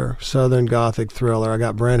author, Southern Gothic thriller. I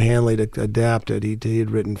got Brent Hanley to adapt it. He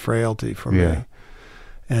had written Frailty for me.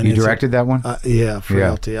 And you directed that one?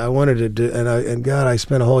 Frailty. I wanted to do, and God, I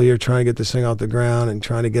spent a whole year trying to get this thing off the ground and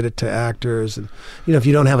trying to get it to actors. And if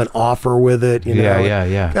you don't have an offer with it,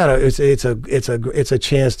 God, it's a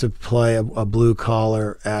chance to play a blue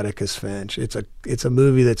collar Atticus Finch. It's a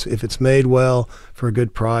movie that's, if it's made well for a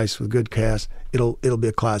good price with good cast, it'll be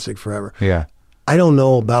a classic forever. I don't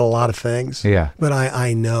know about a lot of things. But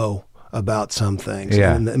I know about some things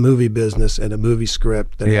in the movie business and a movie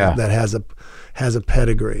script that has a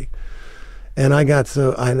pedigree. And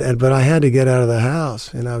but I had to get out of the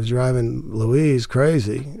house, and I was driving Louise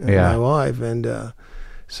crazy, and my wife, and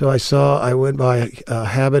So I went by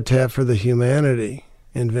Habitat for the Humanity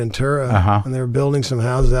in Ventura, and they were building some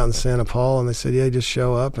houses out in Santa Paula, and they said, yeah, just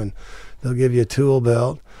show up and they'll give you a tool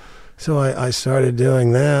belt. So I started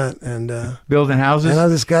doing that and building houses.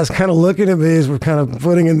 And this guy's kind of looking at me as we're kind of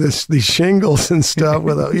putting in these shingles and stuff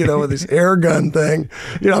with with this air gun thing.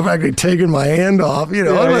 I've actually taken my hand off. What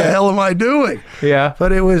the hell am I doing? Yeah.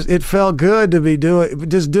 But it felt good to be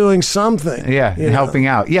doing something. Yeah, helping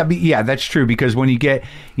out. Yeah, that's true, because when you get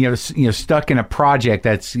stuck in a project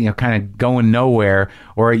that's kind of going nowhere,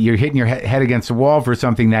 or you're hitting your head against the wall for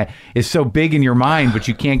something that is so big in your mind, but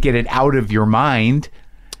you can't get it out of your mind.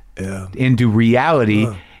 Into reality,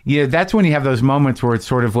 that's when you have those moments where it's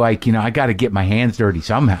sort of like, I got to get my hands dirty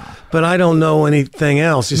somehow. But I don't know anything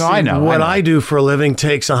else. I know. What I do for a living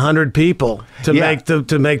takes 100 people to make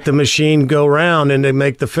the machine go round and to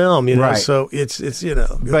make the film. Right. So it's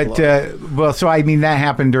But so I mean, that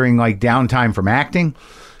happened during like downtime from acting.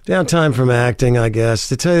 Downtime from acting, I guess.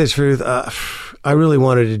 To tell you the truth, I really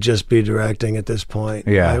wanted to just be directing at this point.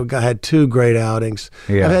 Yeah. I had 2 great outings.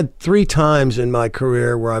 Yeah. I've had 3 times in my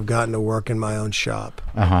career where I've gotten to work in my own shop.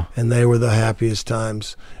 And they were the happiest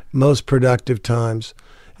times, most productive times,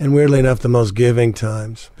 and weirdly enough, the most giving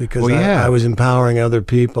times, because I was empowering other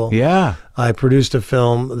people. Yeah. I produced a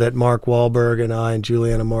film that Mark Wahlberg and I and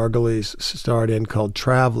Juliana Margulies starred in called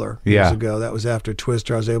Traveler years ago. That was after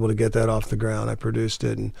Twister. I was able to get that off the ground. I produced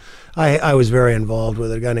it, and I was very involved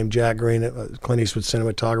with it. A guy named Jack Green, Clint Eastwood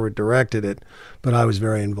cinematographer, directed it, but I was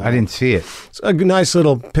very involved. I didn't see it. It's a nice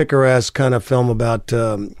little picaresque kind of film about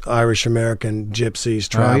Irish-American gypsies,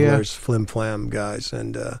 travelers, flim-flam guys,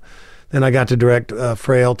 and then I got to direct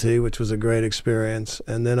Frailty, which was a great experience.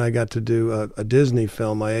 And then I got to do a Disney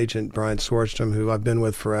film. My agent, Brian Swartstrom, who I've been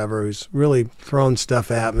with forever, who's really thrown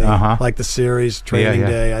stuff at me, like the series Training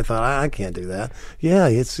Day. I thought, I can't do that. Yeah,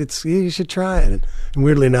 it's you should try it. And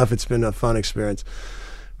weirdly enough, it's been a fun experience.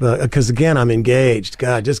 Because again, I'm engaged.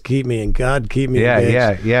 God, just keep me, and God, keep me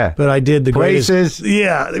engaged. Yeah. But I did the Places.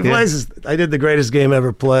 Places. I did the greatest game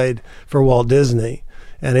ever played for Walt Disney.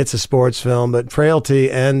 And it's a sports film, but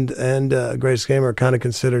Frailty and Greatest Game are kind of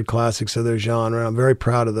considered classics of their genre. I'm very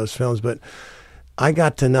proud of those films, but I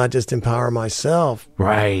got to not just empower myself.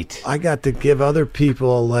 Right. I got to give other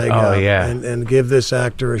people a leg up and give this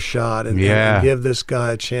actor a shot and give this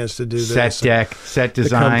guy a chance to do this. Set deck, set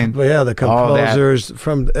design. The composers,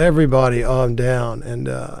 from everybody on down. And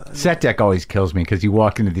set deck always kills me, because you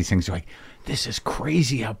walk into these things, you're like, this is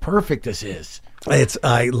crazy how perfect this is. I'm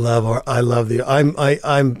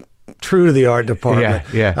true to the art department.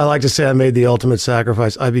 Yeah. I like to say I made the ultimate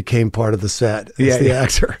sacrifice. I became part of the set as the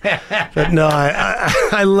actor. But no,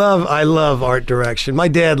 I love art direction. My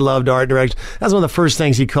dad loved art direction. That's one of the first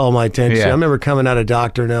things he called my attention to. I remember coming out of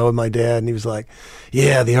Dr. No with my dad, and he was like,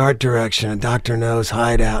 yeah, the art direction and Dr. No's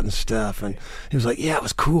hideout and stuff. And he was like, yeah, it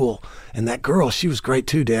was cool. And that girl, she was great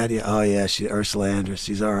too, Dad. Yeah, oh yeah, Ursula Andress.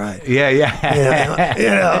 She's all right. Yeah.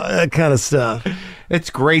 That kind of stuff. It's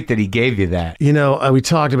great that he gave you that. We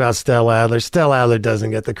talked about Stella Adler. Stella Adler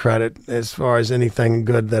doesn't get the credit as far as anything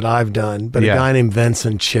good that I've done. But a guy named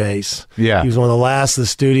Vincent Chase. Yeah. He was one of the last of the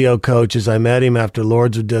studio coaches. I met him after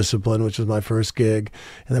Lords of Discipline, which was my first gig.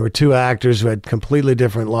 And there were 2 actors who had completely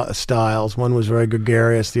different styles. One was very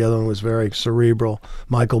gregarious. The other one was very cerebral.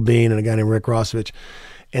 Michael Biehn and a guy named Rick Rossovich.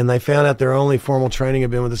 And they found out their only formal training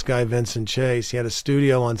had been with this guy, Vincent Chase. He had a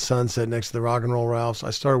studio on Sunset next to the Rock and Roll Ralphs.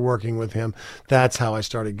 I started working with him. That's how I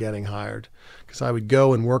started getting hired, because I would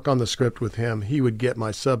go and work on the script with him. He would get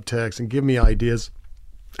my subtext and give me ideas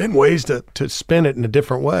and ways to spin it in a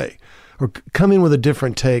different way, or come in with a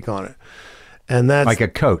different take on it. And that's like a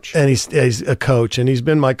coach. And he's a coach, and he's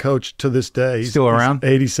been my coach to this day. He's still around?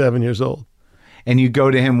 He's 87 years old. And you go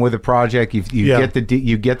to him with a project, you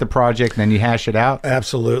get the project, and then you hash it out?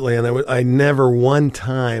 Absolutely. And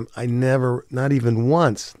not even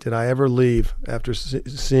once did I ever leave after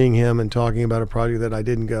seeing him and talking about a project that I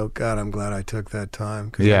didn't go, God, I'm glad I took that time,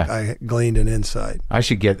 because I gleaned an insight. I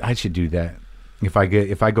should do that if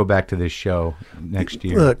I go back to this show next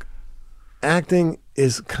year. Look, acting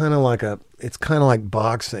is kind of like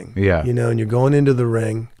boxing. Yeah. And you're going into the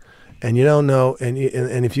ring, and you don't know, and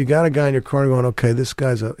if you got a guy in your corner going, okay, this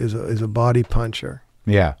guy's is a body puncher.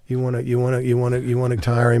 Yeah. You want to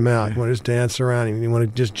tire him out. You want to just dance around him. You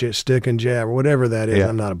want to just stick and jab or whatever that is. Yeah.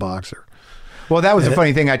 I'm not a boxer. Well, that was a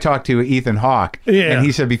funny thing. I talked to Ethan Hawke, and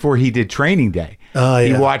he said before he did Training Day,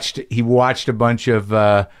 he watched a bunch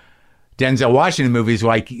of Denzel Washington movies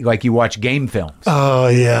like you watch game films. Oh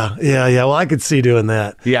yeah. Well, I could see doing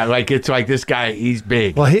that. Yeah, like it's like this guy, he's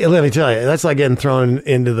big. Well, let me tell you, that's like getting thrown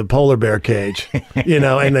into the polar bear cage,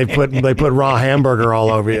 and they put raw hamburger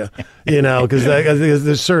all over you, because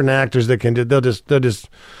there's certain actors that can they'll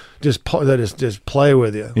just play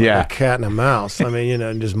with you, like a cat and a mouse. I mean,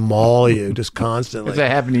 and just maul you just constantly. Does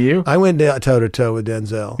that happen to you? I went toe to toe with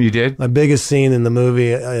Denzel. You did? My biggest scene in the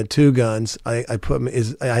movie, I had 2 guns. I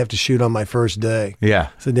have to shoot on my first day. Yeah.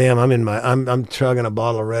 So damn, I'm chugging a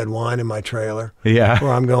bottle of red wine in my trailer. Yeah. Or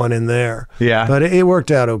I'm going in there. Yeah. But it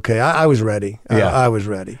worked out okay. I was ready. Yeah. I was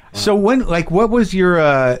ready. So what was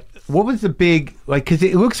your what was the big, because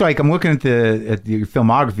it looks like, I'm looking at your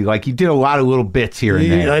filmography, like you did a lot of little bits here and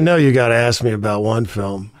there. I know you got to ask me about one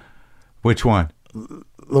film. Which one?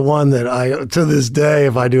 The one that to this day,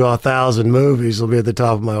 if I do 1,000 movies, will be at the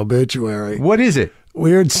top of my obituary. What is it?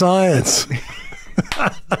 Weird Science.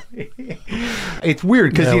 It's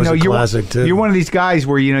weird because you're one of these guys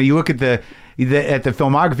where you look at the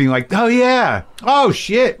filmography and you're like, oh yeah, oh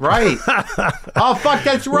shit, right. Oh fuck,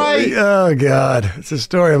 that's right. Oh god, it's the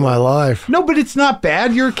story of my life. No, but it's not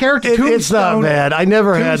bad. You're a character. It's not bad. I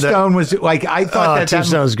never had that. Tombstone was like, I thought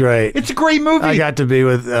Tombstone's great. It's a great movie. I got to be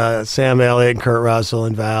with Sam Elliott and Kurt Russell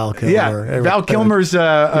and Val Kilmer. Yeah, Val Kilmer's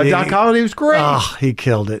Doc Holliday was great. Oh, he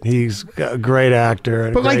killed it. He's a great actor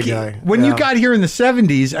and a great guy. When you got here in the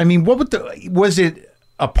 70s, I mean, was it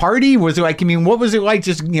a party? Was it like, what was it like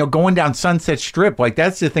just, going down Sunset Strip? Like,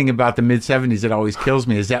 that's the thing about the mid-70s that always kills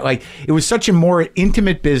me, is that, like, it was such a more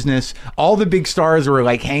intimate business. All the big stars were,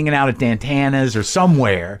 like, hanging out at Dantana's or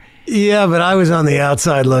somewhere. Yeah, but I was on the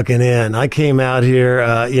outside looking in. I came out here,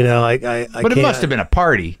 But it must have been a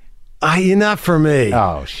party. Not for me.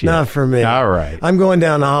 Oh, shit. Not for me. All right. I'm going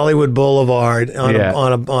down Hollywood Boulevard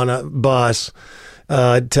on a bus.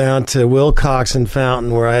 Down to Wilcox and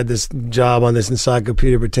Fountain, where I had this job on this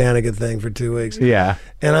Encyclopedia Britannica thing for 2 weeks. Yeah.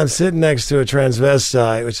 And I'm sitting next to a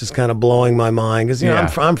transvestite, which is kind of blowing my mind because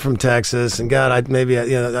I'm from Texas, and God,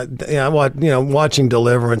 watching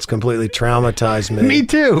Deliverance completely traumatized me. Me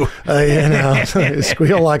too.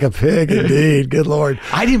 Squeal like a pig, indeed. Good Lord.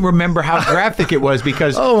 I didn't remember how graphic it was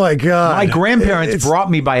because oh my God, my grandparents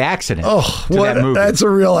brought me by accident. Oh, to that movie. That's a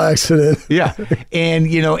real accident. Yeah, and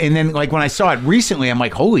and then like when I saw it recently, I'm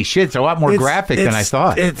like, holy shit, it's a lot more graphic than I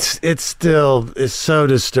thought. It's so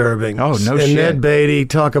disturbing. Oh no and shit. Ned Beatty,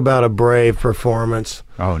 talk about a brave performance.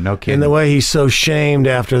 Oh, no kidding. And the way he's so shamed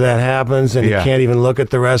after that happens, and he can't even look at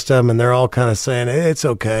the rest of them, and they're all kind of saying it's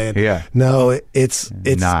okay. And no,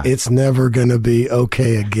 it's never going to be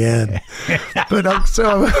okay again. But I'm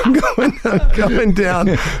going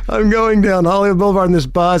down Hollywood Boulevard in this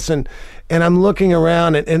bus, and I'm looking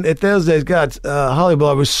around, and at those days, God, Hollywood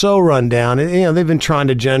Boulevard was so run down. And, they've been trying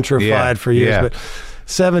to gentrify it for years, but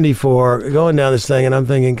 74, going down this thing, and I'm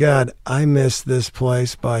thinking, God, I missed this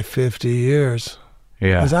place by 50 years.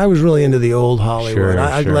 Yeah, because I was really into the old Hollywood.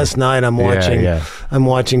 Last night I'm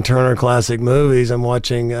watching Turner Classic Movies. I'm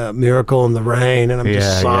watching Miracle in the Rain, and I'm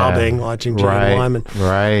just sobbing watching Jane Wyman.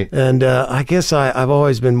 Right. And I guess I've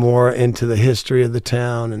always been more into the history of the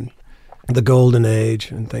town and the golden age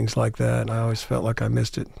and things like that. And I always felt like I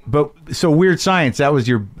missed it. But so Weird Science, that was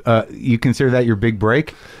your you consider that your big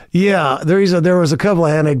break? Yeah, there was a couple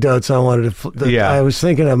of anecdotes I wanted to. I was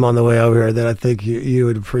thinking of them on the way over here that I think you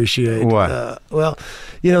would appreciate. What?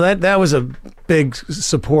 That was a big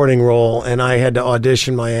supporting role, and I had to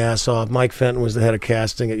audition my ass off. Mike Fenton was the head of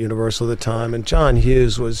casting at Universal at the time, and John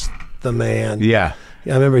Hughes was the man. Yeah. I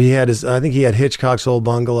remember I think he had Hitchcock's Old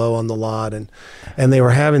Bungalow on the lot, and they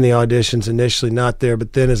were having the auditions initially not there,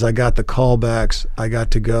 but then as I got the callbacks, I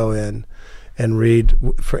got to go in and read,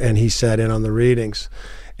 and he sat in on the readings.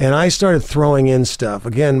 And I started throwing in stuff.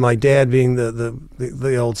 Again, my dad being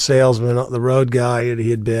the old salesman, the road guy that he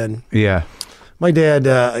had been. Yeah. My dad,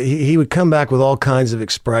 he would come back with all kinds of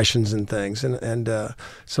expressions and things. And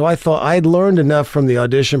so I thought I had learned enough from the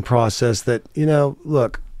audition process that,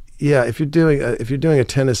 look, yeah, if you're doing a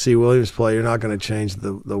Tennessee Williams play, you're not going to change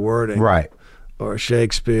the wording. Right. Or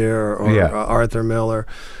Shakespeare or Arthur Miller.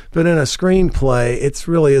 But in a screenplay, it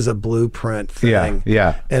really is a blueprint thing.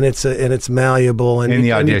 Yeah. And it's malleable. And in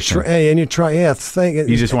the audition. You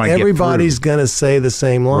just want to everybody's going to say the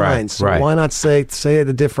same lines. So why not say it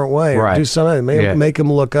a different way? Or do something. Make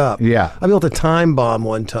them look up. Yeah. I built a time bomb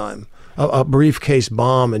one time. A briefcase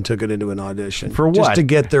bomb, and took it into an audition. For what? Just to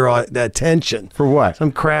get their attention. For what?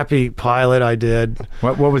 Some crappy pilot I did.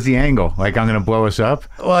 What was the angle? Like, I'm going to blow us up?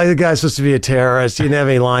 Well, the guy's supposed to be a terrorist. He didn't have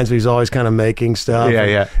any lines, but he's always kind of making stuff.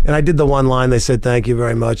 Yeah. And I did the one line. They said, "Thank you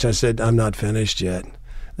very much." I said, "I'm not finished yet."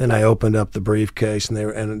 Then I opened up the briefcase, and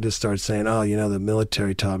it just started saying, "Oh, the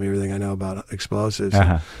military taught me everything I know about explosives."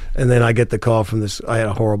 And then I get the call from this. I had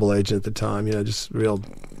a horrible agent at the time, just real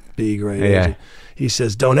B grade agent. He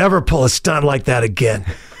says, "Don't ever pull a stunt like that again."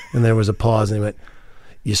 And there was a pause, and he went,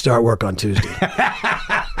 "You start work on Tuesday."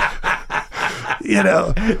 You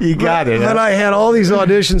got it. But I had all these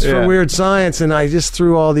auditions for Weird Science, and I just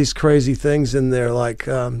threw all these crazy things in there, like.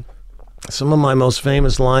 Some of my most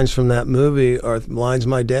famous lines from that movie are lines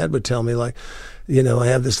my dad would tell me, like, I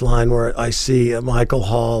have this line where I see Michael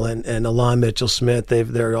Hall and Alon Mitchell Smith.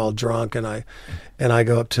 They're all drunk, and I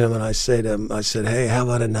go up to him and I say to him, I said, "Hey, how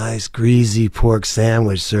about a nice greasy pork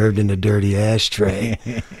sandwich served in a dirty ashtray?"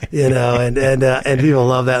 And people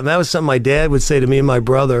love that. And that was something my dad would say to me and my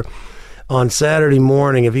brother. On Saturday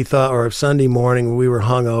morning, if he thought, or Sunday morning, we were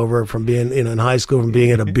hungover from being, in high school, from being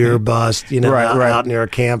at a beer bust, out near a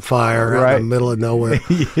campfire out in the middle of nowhere in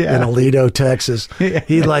Aledo, Texas.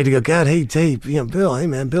 He'd like to go, "God, hey, Bill, hey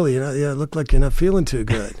man, Billy, it looked like you're not feeling too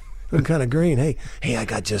good. Looking kind of green. Hey, I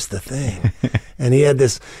got just the thing." And he had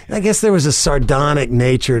this. I guess there was a sardonic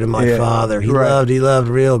nature to my father. He loved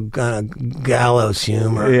real kind of gallows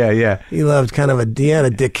humor. He loved kind of a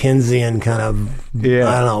Dickensian kind of I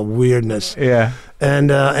don't know, weirdness.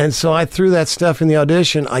 And so I threw that stuff in the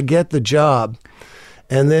audition. I get the job.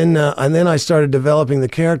 And then I started developing the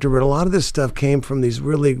character, but a lot of this stuff came from these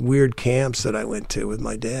really weird camps that I went to with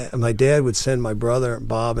my dad. My dad would send my brother,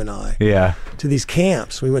 Bob, and I to these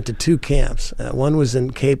camps. We went to 2 camps. One was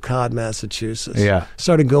in Cape Cod, Massachusetts.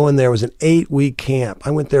 Started going there. It was an 8-week camp.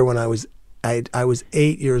 I went there when I was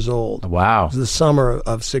 8 years old. Wow. It was the summer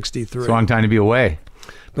of '63. It's a long time to be away.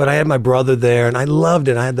 But I had my brother there, and I loved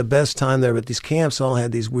it. I had the best time there. But these camps all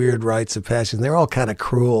had these weird rites of passage. They're all kind of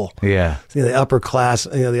cruel. The upper class,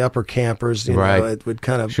 the upper campers, it would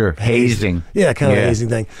kind of hazing. Kind of hazing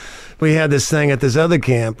thing. We had this thing at this other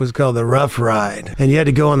camp. It was called the Rough Ride, and you had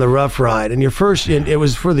to go on the Rough Ride. And it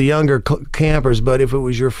was for the younger campers. But if it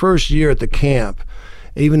was your first year at the camp,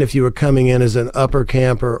 even if you were coming in as an upper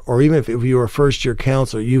camper, or even if you were a first-year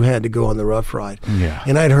counselor, you had to go on the Rough Ride.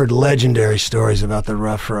 And I'd heard legendary stories about the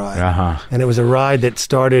Rough Ride. And it was a ride that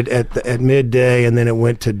started at midday, and then it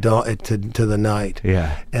went to the night.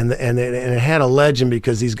 And it had a legend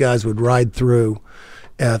because these guys would ride through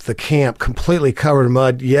at the camp completely covered in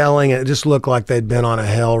mud, yelling, and it just looked like they'd been on a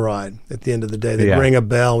hell ride. At the end of the day, they'd ring a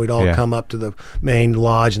bell. We'd all come up to the main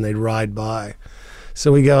lodge, and they'd ride by.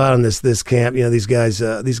 So we go out on this camp. These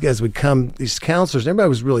guys would come. These counselors, everybody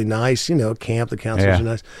was really nice. The counselors are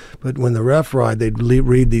nice. But when the Rough Ride, they'd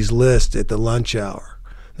read these lists at the lunch hour.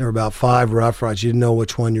 There were about 5 Rough Rides. You didn't know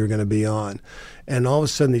which one you were going to be on. And all of a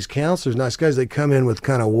sudden, these counselors, nice guys, they come in with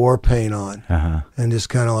kind of war paint on, and just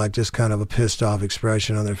kind of a pissed off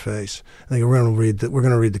expression on their face. I think we're going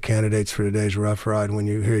to read the candidates for today's Rough Ride. And when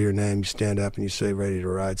you hear your name, you stand up and you say, "Ready to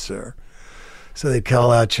ride, sir." So they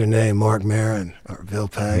call out your name, Marc Maron or Bill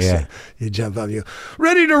Paxton. You jump up and you go,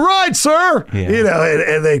 "Ready to ride, sir!"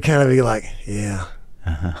 And they kind of be like, "Yeah,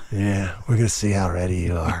 we're going to see how ready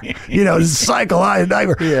you are." Psychological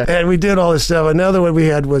nightmare. And we did all this stuff. Another one we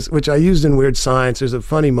had was, which I used in Weird Science, there's a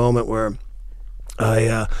funny moment where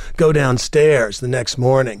I go downstairs the next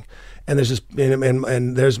morning, and there's this,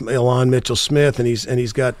 and there's Alon Mitchell Smith, and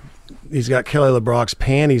he's got Kelly LeBrock's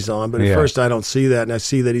panties on, but at first I don't see that, and I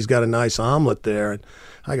see that he's got a nice omelet there, and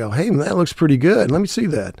I go, "Hey, man, that looks pretty good. Let me see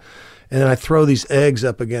that." And then I throw these eggs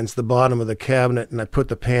up against the bottom of the cabinet, and I put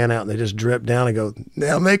the pan out, and they just drip down. I go,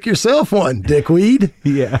 "Now make yourself one, dickweed."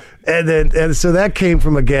 And so that came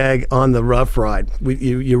from a gag on the Rough Ride.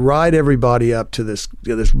 You ride everybody up to this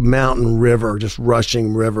mountain river, just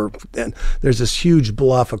rushing river, and there's this huge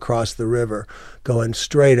bluff across the river going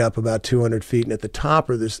straight up about 200 feet, and at the top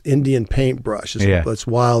are this Indian paintbrush. It's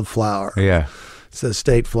wildflower. It's a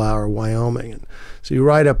state flower, Wyoming. And so you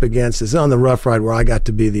ride up against this on the Rough Ride where I got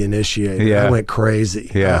to be the initiator. I went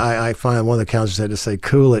crazy. I find one of the counselors had to say,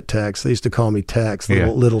 "Cool it, Tex." They used to call me Tex,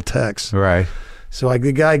 little Tex. So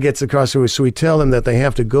the guy gets across the river. So we tell them that they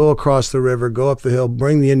have to go across the river, go up the hill,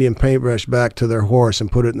 bring the Indian paintbrush back to their horse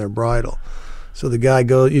and put it in their bridle. So the guy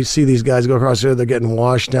you see these guys go across there, they're getting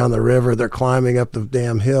washed down the river, they're climbing up the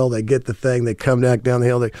damn hill, they get the thing, they come back down the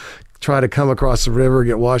hill, they try to come across the river,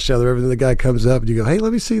 get washed down the river, then the guy comes up and you go, "Hey,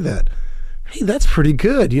 let me see that." "Hey, that's pretty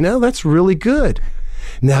good, that's really good.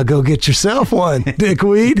 Now go get yourself one,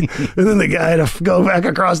 dickweed." And then the guy had to go back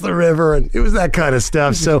across the river, and it was that kind of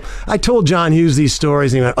stuff. So I told John Hughes these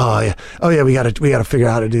stories, and he went, "Oh yeah, we got to figure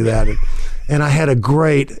out how to do that." And I had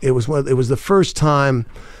it was the first time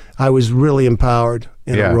I was really empowered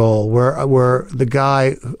in a role where the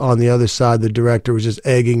guy on the other side, the director, was just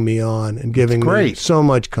egging me on and giving me so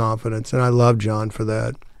much confidence, and I love John for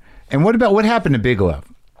that. And what happened to Big Love?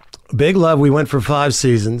 Big Love, we went for 5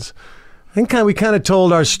 seasons. I think we kind of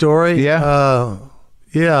told our story. Yeah.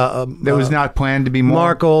 That was not planned to be more.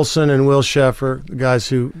 Marc Olson and Will Sheffer, the guys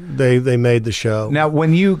who they made the show. Now,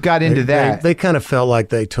 when you got into that, they kind of felt like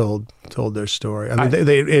they told their story. I mean,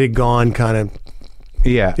 it had gone kind of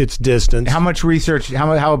its distance. How much research?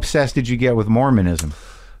 How obsessed did you get with Mormonism?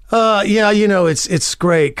 It's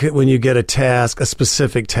great when you get a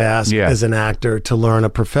specific task as an actor to learn a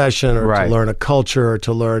profession or to learn a culture or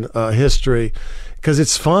to learn history. Because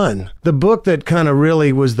it's fun. The book that kind of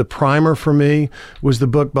really was the primer for me was the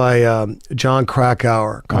book by John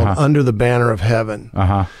Krakauer called Under the Banner of Heaven.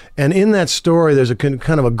 And in that story, there's a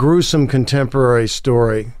kind of a gruesome contemporary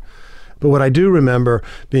story. But what I do remember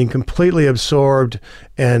being completely absorbed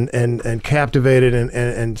and captivated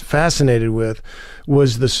and fascinated with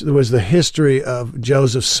was the history of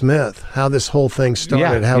Joseph Smith, how this whole thing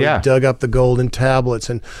started, how he dug up the golden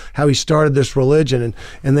tablets and how he started this religion,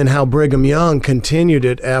 and then how Brigham Young continued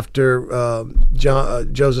it after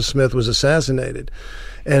Joseph Smith was assassinated.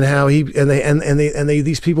 And how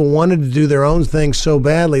these people wanted to do their own thing so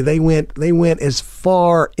badly, they went as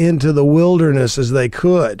far into the wilderness as they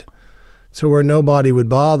could, so where nobody would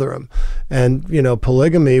bother them. And,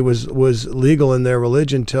 polygamy was legal in their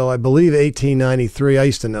religion till, I believe, 1893. I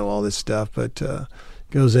used to know all this stuff, but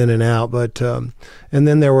goes in and out. But and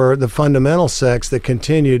then there were the fundamental sects that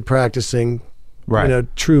continued practicing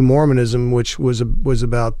true Mormonism, which was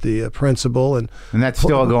about the principle. And that's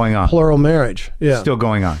still going on. Plural marriage. Yeah. Still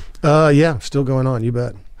going on. Still going on. You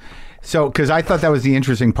bet. So, because I thought that was the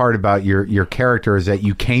interesting part about your character is that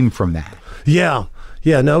you came from that. Yeah.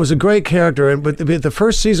 Yeah, no, it was a great character, but the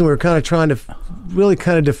first season we were kind of trying to really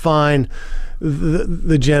kind of define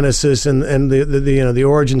the genesis and the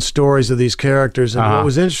origin stories of these characters. And what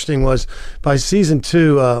was interesting was by season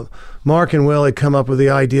 2, Marc and Will had come up with the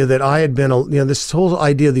idea that I had been this whole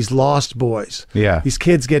idea of these lost boys. Yeah, these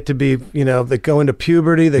kids get to be they go into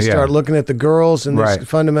puberty, they start looking at the girls and these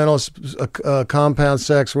fundamental compound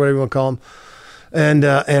sex, whatever you want to call them. And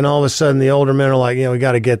all of a sudden, the older men are like, we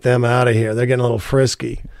got to get them out of here. They're getting a little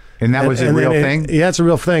frisky. And that was a real thing? Yeah, it's a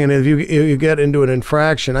real thing. And if you get into an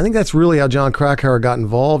infraction, I think that's really how John Krakauer got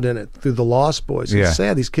involved in it, through the Lost Boys. It's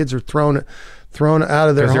sad. These kids are thrown out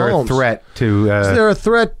of their homes. They're a threat to they're a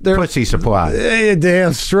threat. They're pussy supply. You're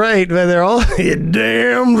damn straight. But they're all you're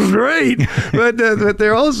damn straight. but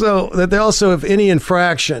they're also if any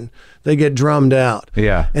infraction, they get drummed out.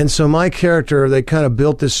 Yeah. And so my character, they kind of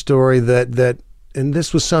built this story that. And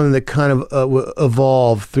this was something that kind of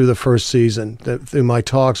evolved through the first season, through my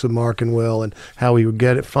talks with Marc and Will, and how we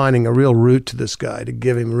would finding a real root to this guy to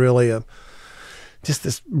give him really just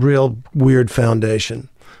this real weird foundation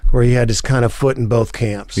where he had his kind of foot in both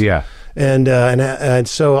camps. Yeah. And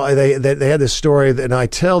so they had this story, and I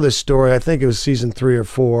tell this story, I think it was season 3 or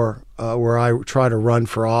 4, where I try to run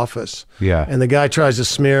for office. Yeah. And the guy tries to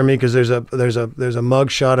smear me because there's a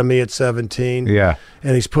mug shot of me at 17. Yeah.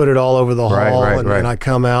 And he's put it all over the hall, and I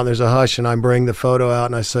come out, and there's a hush, and I bring the photo out,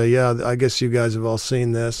 and I say, yeah, I guess you guys have all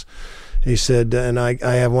seen this. He said, and I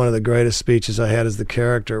have one of the greatest speeches I had as the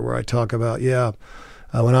character where I talk about,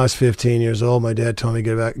 when I was 15 years old, my dad told me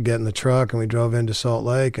to get in the truck, and we drove into Salt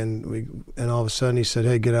Lake, and all of a sudden he said,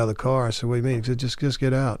 hey, get out of the car. I said, what do you mean? He said, just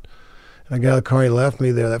get out. And I got out of the car, he left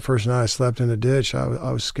me there. That first night I slept in a ditch.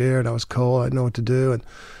 I was scared, I was cold, I didn't know what to do. And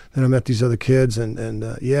then I met these other kids, and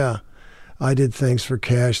I did things for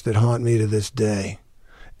cash that haunt me to this day.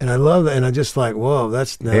 And I love that, and I'm just like, whoa,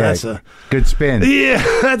 that's a good spin. Yeah,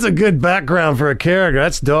 that's a good background for a character.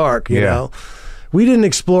 That's dark, you know. We didn't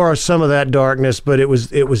explore some of that darkness, but it was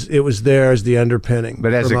there as the underpinning.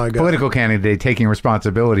 But as a political candidate, taking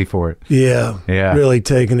responsibility for it. Yeah. Really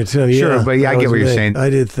taking it to him. Sure, but I get what you're saying. I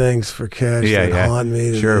did things for cash that haunt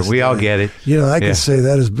me. Sure, we all get it. I can say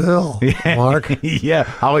that as Bill. Marc. Yeah.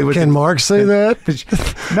 Hollywood. Can Marc say that?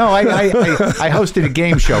 No, I hosted a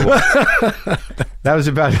game show. That was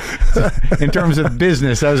about, in terms of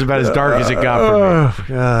business, that was about as dark as it got for me. Oh,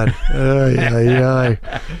 God.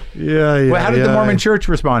 Well, how did the Mormon Church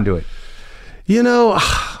respond to it? Do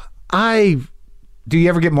you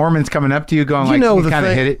ever get Mormons coming up to you going you kind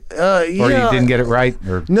of hit it, or you didn't get it right?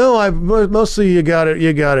 Or? No, mostly you got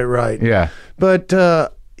it right. Yeah. But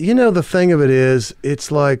the thing of it is,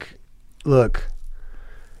 it's like, look,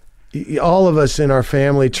 all of us in our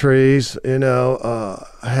family trees,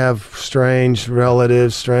 have strange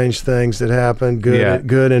relatives, strange things that happen,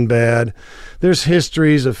 good and bad. There's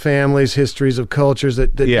histories of families, histories of cultures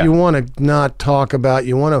that you want to not talk about.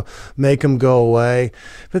 You want to make them go away.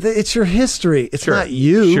 But it's your history. It's not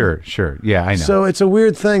you. Sure. Yeah, I know. So it's a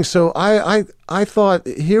weird thing. So I thought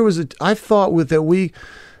that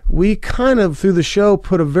we kind of, through the show,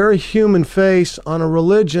 put a very human face on a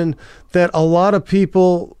religion that a lot of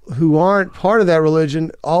people who aren't part of that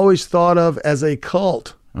religion always thought of as a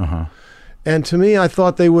cult. Uh-huh. And to me, I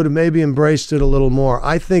thought they would have maybe embraced it a little more.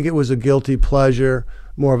 I think it was a guilty pleasure,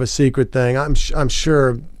 more of a secret thing. I'm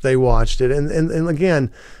sure they watched it. And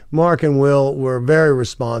again, Marc and Will were very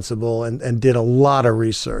responsible and did a lot of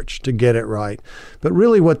research to get it right. But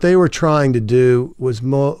really what they were trying to do was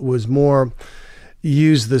more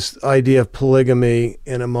use this idea of polygamy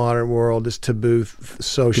in a modern world, this taboo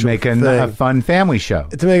social to make a fun family show.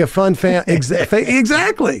 To make a fun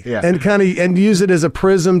exactly. Yeah. And use it as a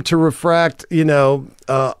prism to refract, age-old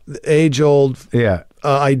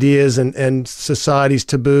ideas and society's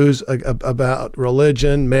taboos about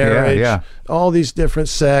religion, marriage, all these different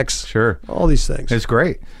sex, all these things. It's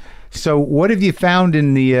great. So, what have you found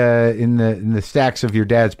in the stacks of your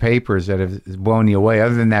dad's papers that have blown you away,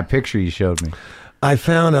 other than that picture you showed me? I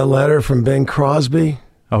found a letter from Bing Crosby.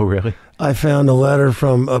 Oh, really? I found a letter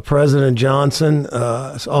from President Johnson.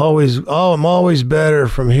 I'm always better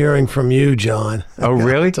from hearing from you, John. Oh,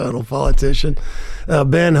 really? Total politician.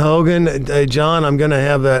 Ben Hogan, hey, John, I'm going to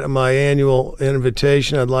have my annual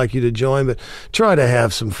invitation. I'd like you to join, but try to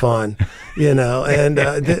have some fun, and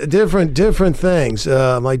different things.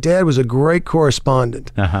 My dad was a great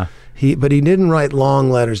correspondent. Uh-huh. But he didn't write long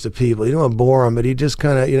letters to people. He didn't want to bore them, but he just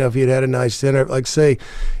kind of, if he'd had a nice dinner, like say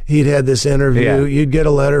he'd had this interview, you'd get a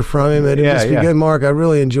letter from him, and it'd just be good. Marc, I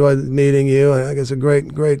really enjoyed meeting you, and I think it's a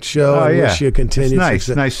great show. I wish you continued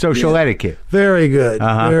success. Nice social etiquette. Very good,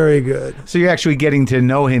 very good. So you're actually getting to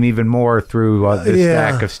know him even more through this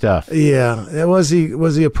stack of stuff. Yeah. Was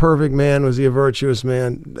he a perfect man? Was he a virtuous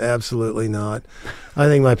man? Absolutely not. I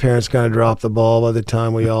think my parents kind of dropped the ball by the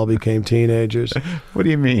time we all became teenagers. What do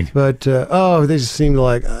you mean? But they just seemed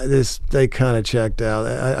like they kind of checked out.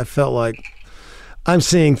 I felt like I'm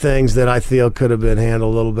seeing things that I feel could have been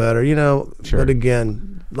handled a little better, Sure. But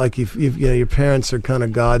again, like if your parents are kind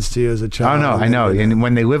of gods to you as a child. Oh no, I know. And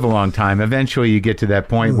when they live a long time, eventually you get to that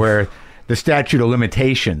point where the statute of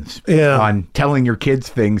limitations on telling your kids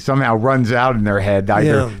things somehow runs out in their head,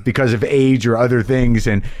 either because of age or other things,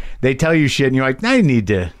 and they tell you shit and you're like, I need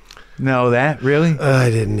to know that, really? I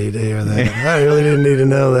didn't need to hear that. I really didn't need to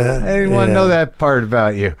know that. I didn't want to know that part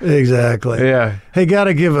about you. Exactly. Yeah. Hey, got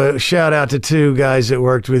to give a shout out to two guys that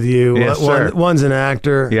worked with you. Yes, sir. One's an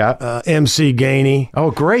actor. Yeah. MC Gainey. Oh,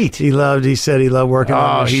 great. He said he loved working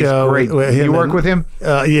on the show. Great. You work with him?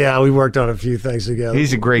 Yeah, we worked on a few things together.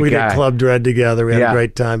 He's a great guy. We did Club Dread together. We had a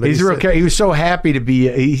great time. But he was so happy to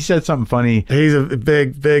be, he said something funny. He's a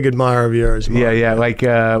big admirer of yours, Marc. Yeah, like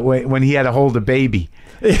when he had to hold a baby.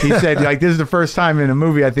 He said, like, this is the first time in a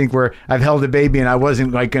movie, I think, where I've held a baby and I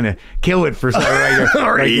wasn't, like, going to kill it for something.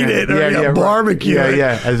 or eat it, or barbecue it.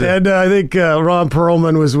 Yeah. And I think Ron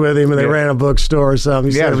Perlman was with him, and they ran a bookstore or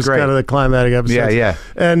something. He said it was kind of the climatic episode. Yeah.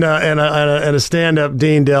 And a stand-up,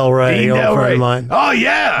 Dean Del Rey, old friend of mine. Oh,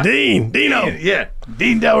 yeah. Dino. Yeah.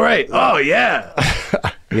 Dean Del Rey. Oh, yeah.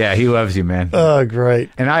 Yeah, he loves you, man. Oh, great.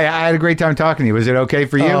 And I had a great time talking to you. Was it okay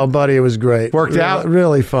for you? Oh, buddy, it was great. Worked out?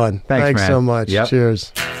 Really fun. Thanks man. So much. Yep.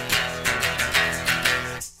 Cheers.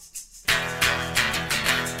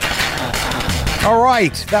 All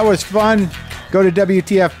right, that was fun. Go to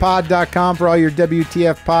WTFpod.com for all your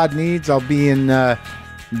WTF pod needs. I'll be in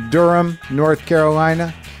Durham, North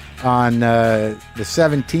Carolina on the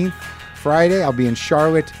 17th, Friday. I'll be in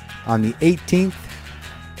Charlotte on the 18th.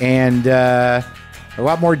 And a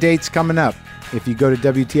lot more dates coming up. If you go to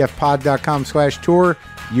WTFpod.com/tour,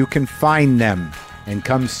 you can find them and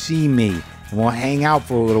come see me. And we'll hang out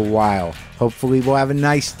for a little while. Hopefully we'll have a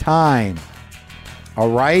nice time. All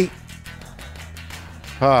right?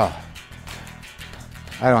 Oh.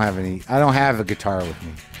 I don't have a guitar with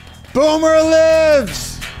me. Boomer lives!